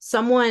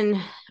 Someone,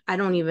 I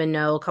don't even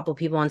know, a couple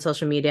people on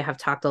social media have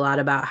talked a lot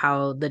about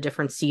how the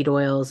different seed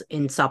oils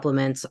in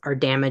supplements are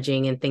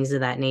damaging and things of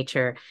that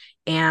nature.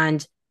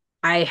 And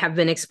I have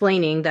been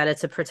explaining that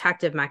it's a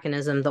protective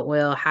mechanism. The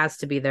oil has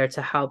to be there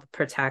to help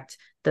protect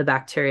the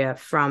bacteria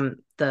from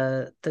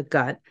the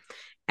gut.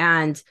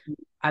 And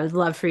I would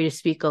love for you to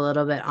speak a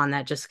little bit on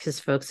that, just because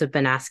folks have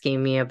been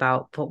asking me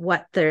about,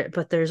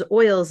 but there's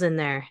oils in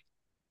there.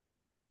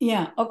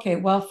 Yeah. Okay.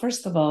 Well,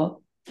 first of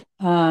all,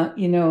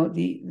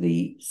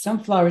 the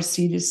sunflower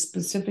seed is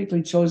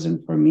specifically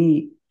chosen for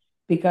me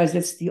because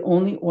it's the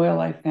only oil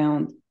I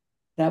found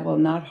that will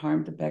not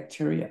harm the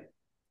bacteria.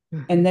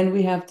 And Mhm. then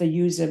we have to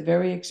use a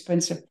very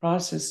expensive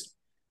process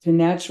to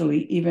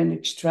naturally even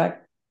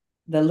extract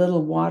the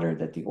little water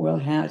that the oil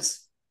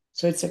has.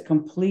 So it's a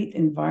complete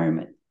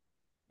environment.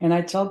 And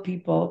I tell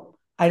people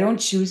I don't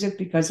choose it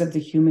because of the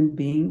human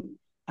being.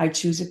 I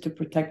choose it to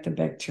protect the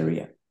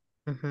bacteria.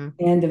 Mhm.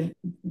 And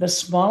the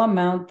small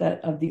amount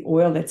of the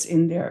oil that's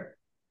in there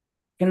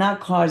cannot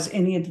cause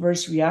any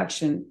adverse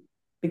reaction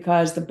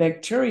because the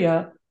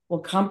bacteria will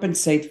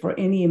compensate for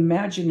any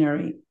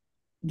imaginary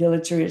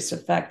deleterious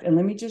effect. And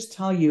let me just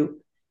tell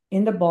you,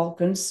 in the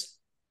Balkans,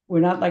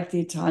 we're not like the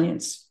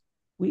Italians.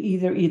 We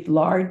either eat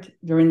lard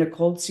during the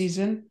cold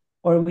season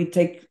or we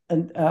take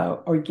an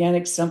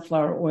organic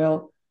sunflower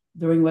oil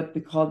during what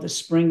we call the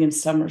spring and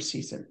summer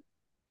season.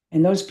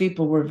 And those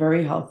people were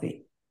very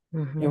healthy. They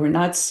Mhm. were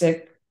not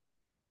sick.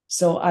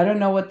 So I don't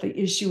know what the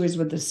issue is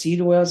with the seed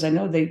oils. I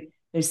know they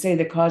say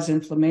they cause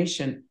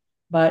inflammation,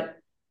 but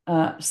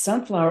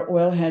sunflower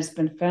oil has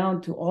been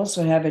found to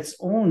also have its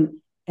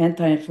own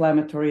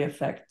anti-inflammatory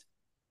effect.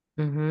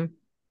 Mhm.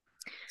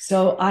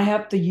 So I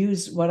have to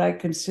use what I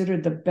consider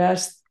the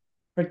best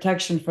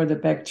protection for the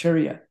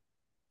bacteria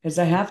because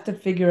I have to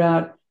figure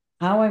out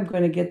how I'm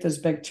going to get those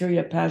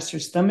bacteria past your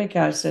stomach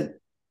acid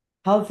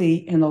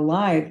healthy and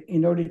alive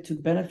in order to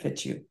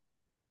benefit you.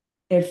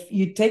 If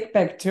you take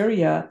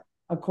bacteria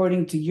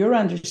according to your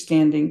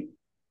understanding,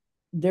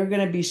 they're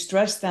going to be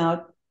stressed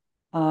out,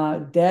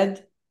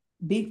 dead,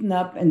 beaten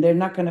up, and they're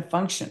not going to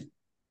function.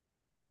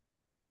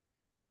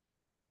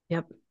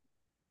 Yep.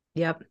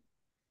 Yep.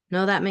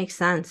 No, that makes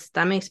sense.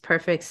 That makes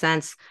perfect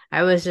sense.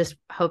 I was just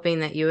hoping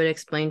that you would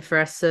explain for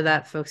us so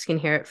that folks can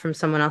hear it from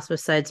someone else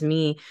besides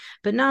me.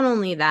 But not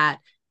only that,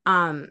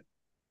 um,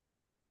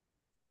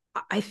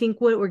 I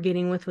think what we're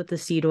getting with the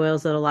seed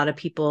oils that a lot of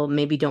people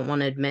maybe don't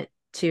want to admit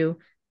to,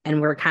 and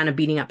we're kind of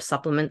beating up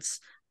supplements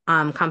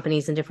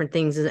companies and different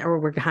things, or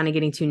we're kind of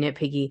getting too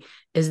nitpicky,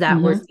 is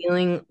that we're Mm-hmm.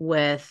 dealing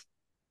with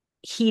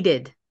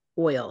heated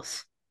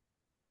oils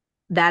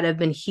that have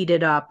been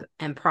heated up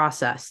and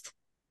processed.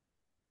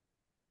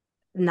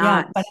 Yeah,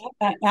 Not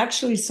but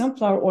actually,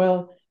 sunflower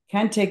oil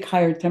can take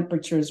higher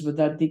temperatures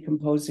without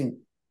decomposing.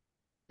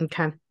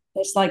 okay.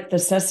 It's like the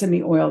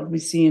sesame oil we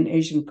see in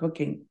Asian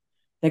cooking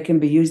that can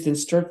be used in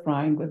stir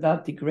frying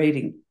without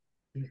degrading.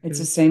 It's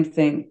Hmm. the same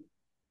thing.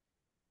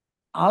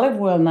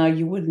 Olive oil now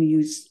you wouldn't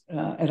use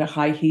at a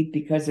high heat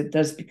because it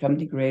does become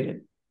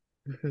degraded.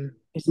 Hmm.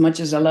 As much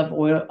as I love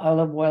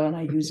olive oil, and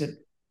I use it,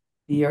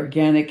 the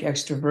organic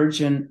extra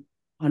virgin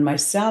on my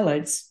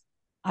salads,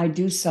 I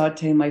do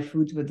saute my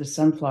foods with the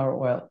sunflower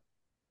oil.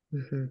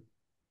 Hmm.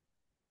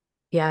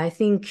 Yeah, I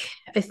think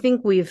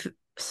we've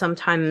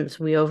sometimes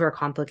we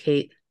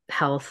overcomplicate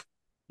health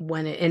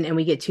when and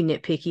we get too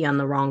nitpicky on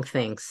the wrong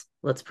things.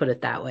 Let's put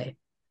it that way.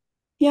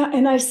 Yeah,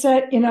 and I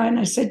said,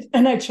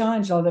 and I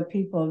challenged all the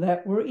people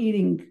that we're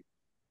eating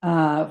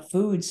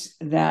foods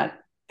that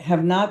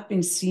have not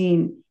been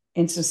seen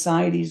in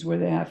societies where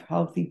they have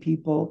healthy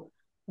people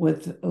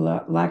with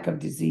lack of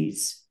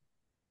disease.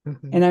 Hmm.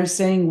 And I'm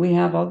saying we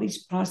have all these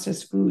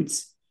processed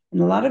foods,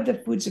 and a lot of the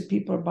foods that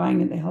people are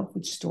buying in the health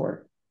food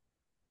store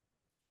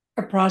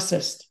are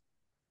processed.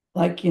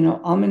 Like,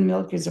 almond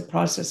milk is a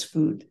processed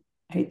food.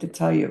 I hate to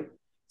tell you.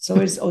 So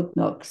is oat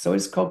milk. So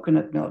is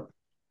coconut milk.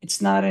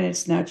 It's not in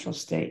its natural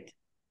state.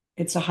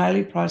 It's a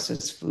highly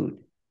processed food.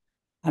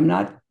 I'm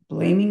not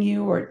blaming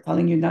you or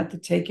telling you not to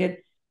take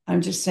it.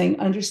 I'm just saying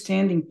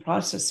understanding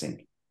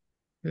processing.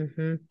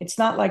 Hmm. It's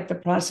not like the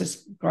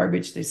processed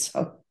garbage they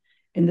sell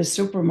in the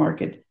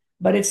supermarket,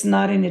 but it's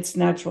not in its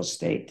natural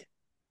state.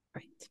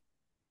 Right.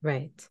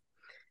 Right.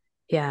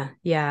 Yeah,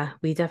 yeah,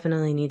 we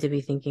definitely need to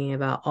be thinking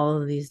about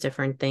all of these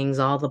different things.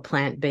 All the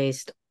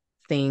plant-based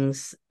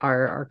things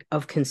are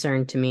of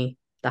concern to me.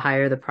 The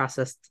higher the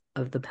process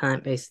of the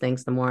plant-based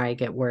things, the more I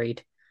get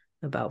worried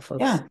about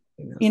folks Yeah.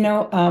 doing those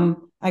things.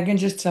 I can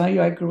just tell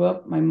you,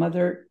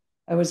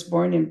 I was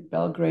born in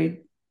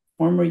Belgrade,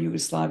 former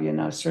Yugoslavia,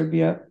 now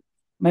Serbia.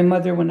 My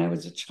mother, when I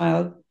was a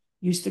child,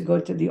 used to go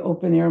to the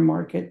open air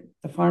market,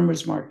 the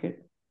farmer's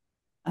market,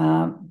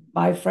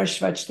 buy fresh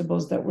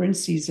vegetables that were in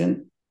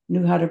season,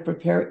 knew how to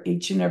prepare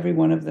each and every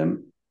one of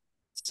them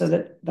so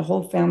that the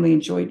whole family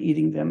enjoyed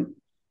eating them.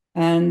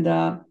 And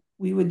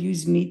we would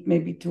use meat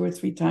maybe 2 or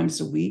 3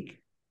 times a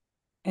week.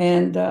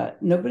 And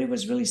nobody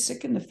was really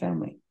sick in the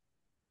family,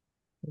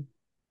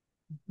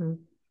 Mhm.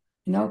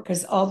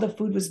 because all the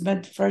food was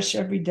meant fresh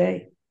every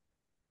day,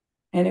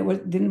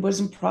 and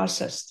wasn't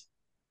processed.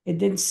 It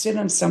didn't sit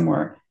on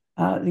somewhere.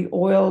 The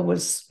oil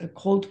was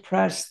cold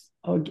pressed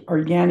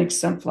organic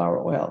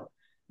sunflower oil.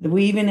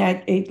 We even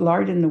ate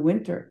lard in the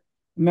winter.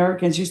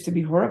 Americans used to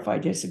be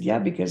horrified. They said, "Yeah,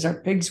 because our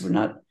pigs were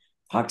not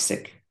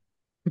toxic.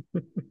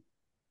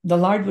 The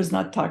lard was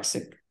not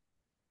toxic.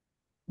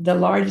 The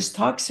lard is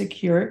toxic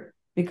here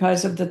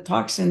because of the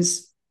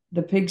toxins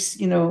the pigs,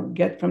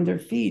 get from their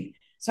feed."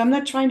 So I'm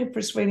not trying to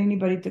persuade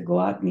anybody to go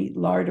out and eat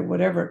lard or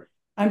whatever.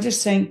 I'm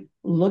just saying,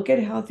 look at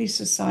healthy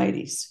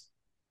societies.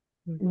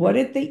 What Mhm.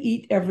 did they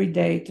eat every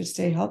day to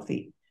stay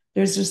healthy?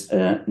 There's this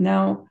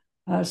now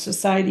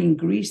society in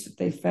Greece that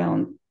they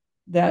found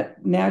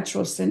that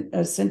natural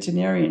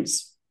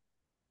centenarians,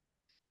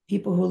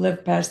 people who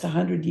live past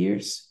 100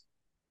 years,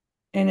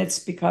 and it's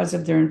because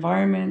of their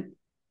environment,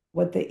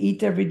 what they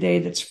eat every day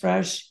that's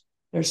fresh,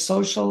 their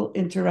social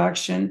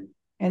interaction,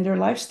 and their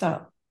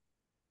lifestyle.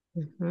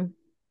 Mhm.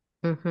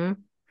 Mhm.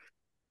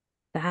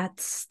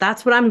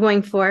 That's what I'm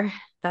going for.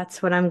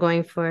 That's what I'm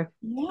going for.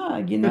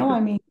 Yeah, I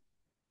mean,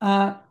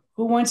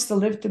 who wants to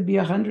live to be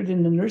 100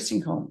 in the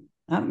nursing home?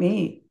 Not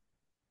me.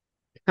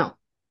 No,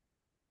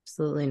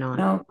 absolutely not.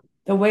 No,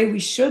 the way we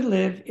should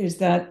live is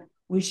that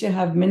we should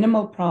have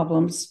minimal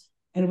problems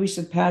and we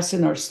should pass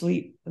in our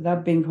sleep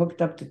without being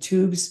hooked up to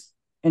tubes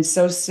and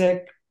so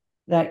sick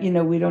that,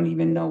 we don't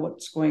even know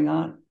what's going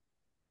on.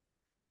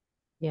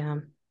 Yeah,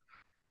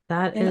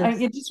 that And I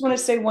is. just want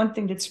to say one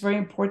thing that's very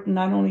important,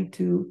 not only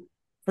to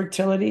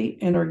fertility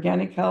and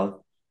organic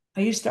health.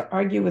 I used to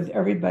argue with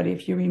everybody,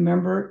 if you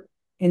remember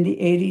in the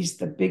 80s,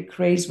 the big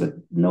craze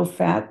with no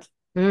fat,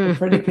 the Mm.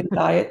 Pritikin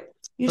diet. I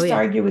Oh used to yeah.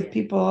 argue with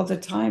people all the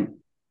time.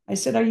 I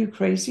said, "Are you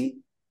crazy?"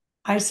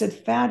 I said,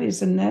 "Fat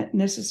is a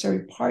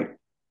necessary part.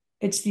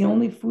 It's the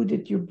only food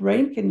that your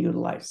brain can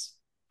utilize.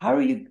 How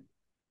are you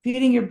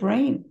feeding your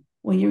brain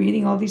when you're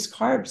eating all these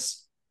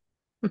carbs?"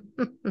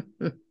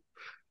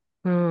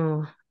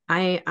 Oh,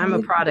 I'm And a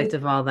product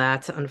of all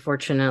that,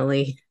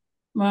 unfortunately.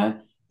 uh,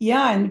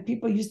 yeah, and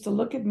people used to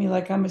look at me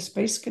like I'm a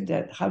space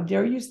cadet. How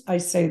dare you? I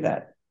say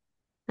that.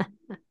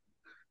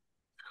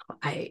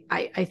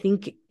 I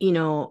think,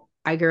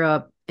 I grew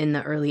up in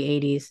the early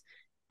 80s.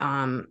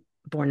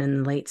 born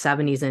in the late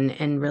 70s.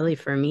 And really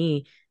for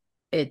me,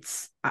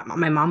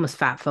 my mom was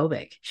fat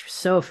phobic. She was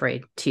so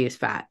afraid to use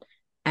fat.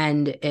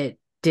 And it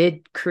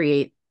did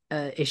create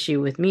an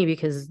issue with me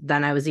because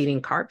then I was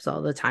eating carbs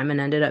all the time and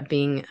ended up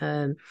being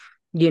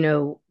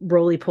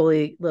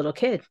roly-poly little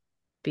kid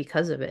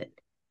because of it.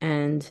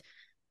 And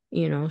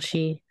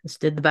she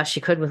just did the best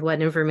she could with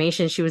what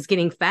information she was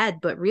getting fed,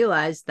 but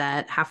realized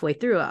that halfway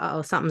through,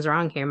 oh, something's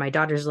wrong here. My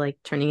daughter's like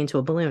turning into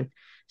a balloon.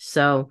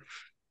 So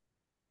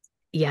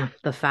yeah,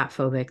 the fat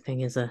phobic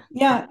thing is a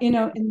Yeah,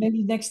 and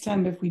maybe next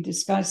time if we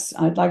discuss,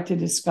 I'd like to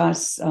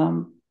discuss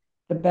the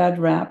bad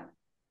rap,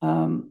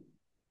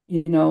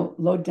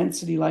 low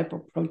density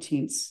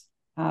lipoproteins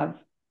have,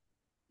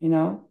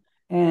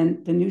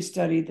 and the new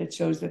study that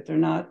shows that they're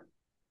not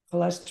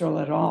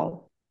cholesterol at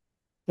all.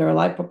 They're a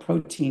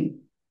lipoprotein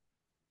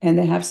and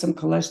they have some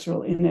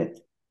cholesterol in it.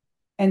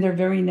 And they're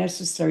very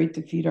necessary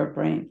to feed our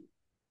brain.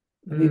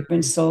 We've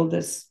been sold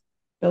this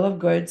bill of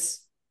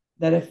goods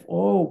that if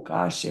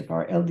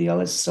our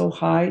LDL is so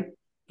high,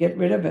 get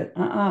rid of it.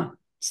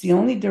 It's the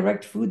only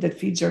direct food that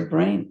feeds our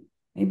brain.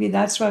 Maybe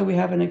that's why we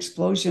have an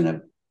explosion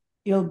of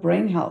ill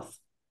brain health.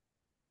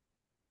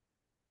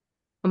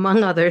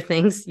 Among other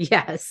things,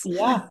 yes.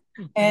 Yeah.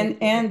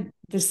 And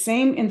the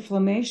same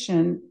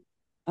inflammation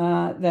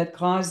that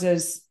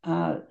causes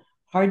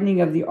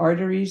hardening of the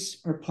arteries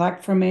or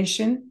plaque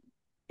formation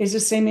is the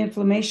same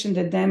inflammation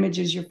that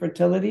damages your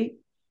fertility,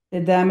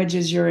 that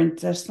damages your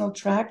intestinal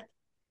tract.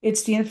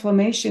 It's the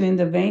inflammation in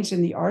the veins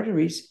and the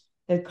arteries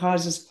that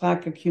causes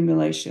plaque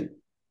accumulation,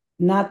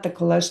 not the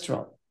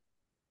cholesterol.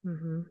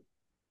 Mm-hmm.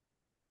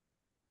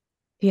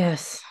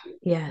 Yes.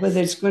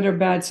 Whether it's good or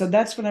bad. So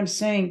that's what I'm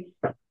saying.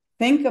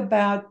 Think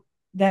about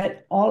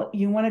that.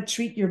 You want to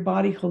treat your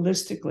body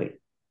holistically.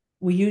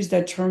 We use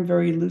that term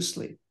very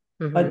loosely.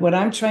 Mm-hmm. But what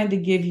I'm trying to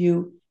give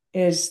you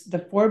is the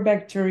 4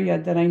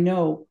 bacteria that I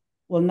know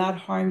will not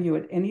harm you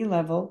at any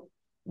level,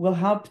 will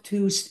help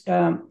to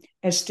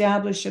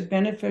establish a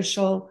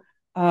beneficial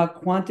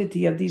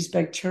quantity of these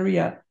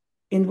bacteria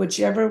in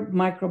whichever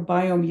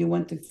microbiome you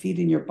want to feed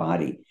in your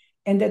body,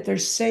 and that they're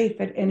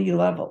safe at any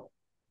level.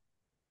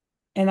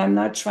 And I'm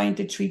not trying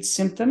to treat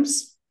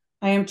symptoms.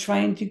 I am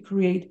trying to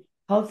create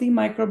healthy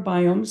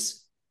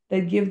microbiomes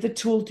that give the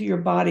tool to your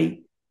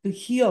body to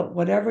heal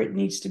whatever it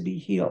needs to be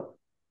healed.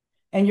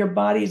 And your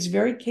body is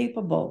very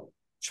capable,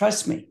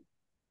 trust me,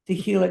 to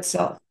heal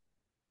itself.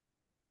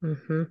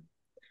 Mm-hmm.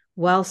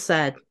 Well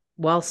said.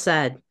 Well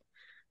said.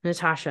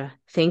 Natasha,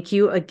 thank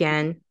you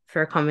again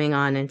for coming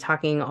on and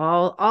talking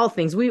all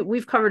things.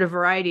 We've covered a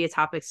variety of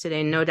topics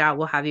today. No doubt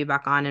we'll have you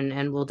back on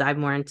and we'll dive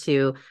more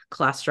into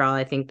cholesterol.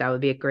 I think that would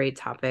be a great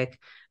topic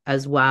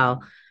as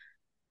well.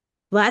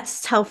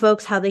 Let's tell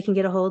folks how they can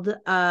get a hold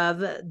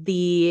of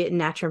the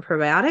Natron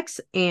Probiotics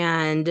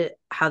and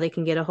how they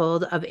can get a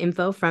hold of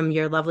info from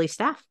your lovely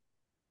staff.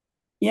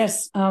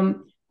 Yes.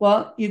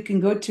 Well, you can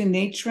go to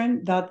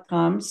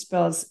natren.com,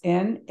 spells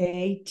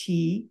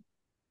NATREN.com,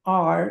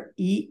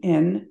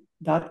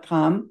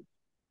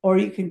 or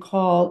you can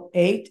call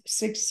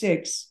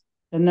 866,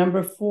 the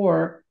number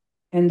 4,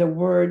 and the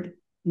word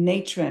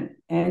Natren,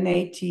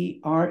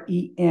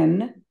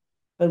 NATREN.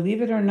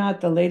 Believe it or not,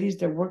 the ladies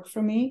that work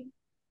for me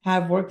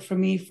have worked for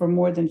me for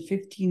more than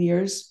 15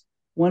 years.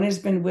 One has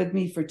been with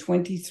me for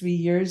 23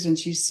 years, and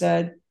she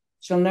said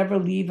she'll never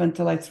leave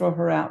until I throw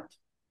her out.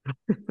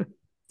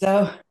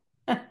 So,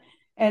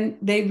 and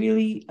they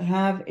really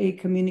have a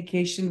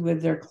communication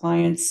with their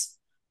clients.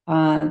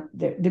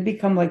 They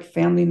become like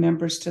family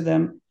members to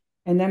them.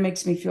 And that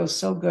makes me feel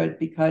so good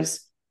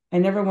because I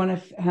never want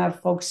to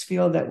have folks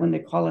feel that when they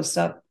call us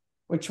up,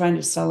 we're trying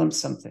to sell them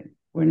something.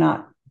 We're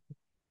not.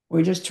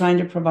 We're just trying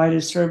to provide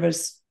a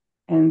service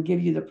and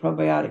give you the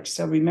probiotics.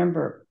 So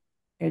remember,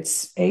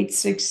 it's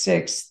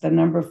 866, the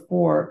number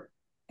 4,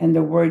 and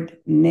the word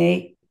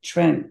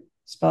Natren,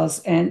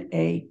 spells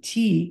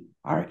NATREN.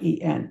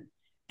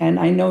 And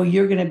I know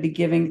you're going to be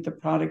giving the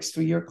products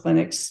through your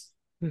clinics.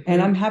 Mm-hmm.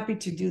 And I'm happy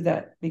to do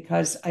that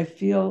because I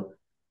feel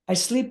I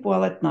sleep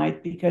well at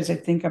night because I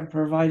think I'm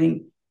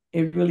providing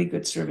a really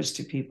good service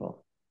to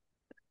people.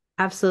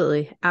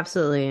 Absolutely.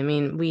 Absolutely. I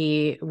mean,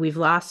 we've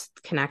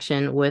lost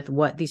connection with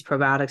what these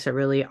probiotics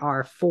really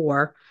are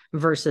for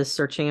versus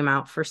searching them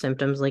out for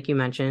symptoms, like you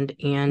mentioned.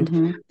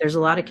 And there's a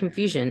lot of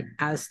confusion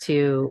as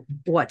to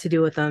what to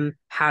do with them,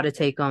 how to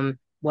take them,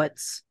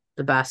 what's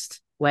the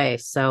best way.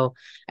 So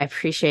I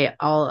appreciate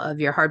all of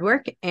your hard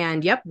work.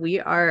 And yep,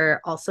 we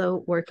are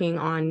also working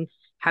on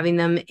having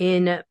them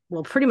in,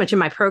 well, pretty much in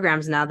my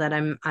programs now that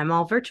I'm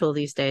all virtual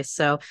these days.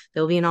 So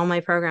they'll be in all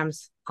my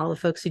programs. All the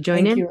folks who join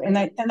in. Thank you.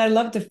 And I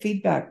love the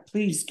feedback.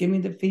 Please give me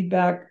the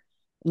feedback.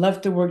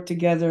 Love to work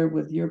together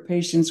with your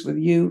patients, with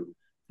you,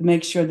 to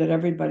make sure that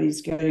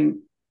everybody's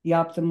getting the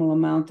optimal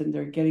amount and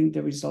they're getting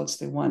the results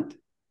they want.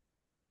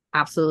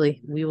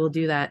 Absolutely. We will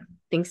do that.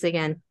 Thanks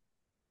again.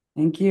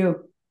 Thank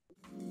you.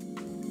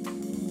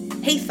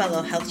 Hey,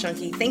 fellow health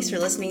junkie. Thanks for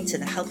listening to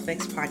the Health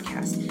Fix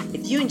podcast.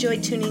 If you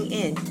enjoyed tuning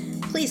in,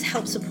 please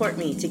help support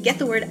me to get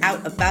the word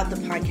out about the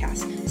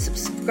podcast.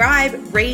 Subscribe, rate,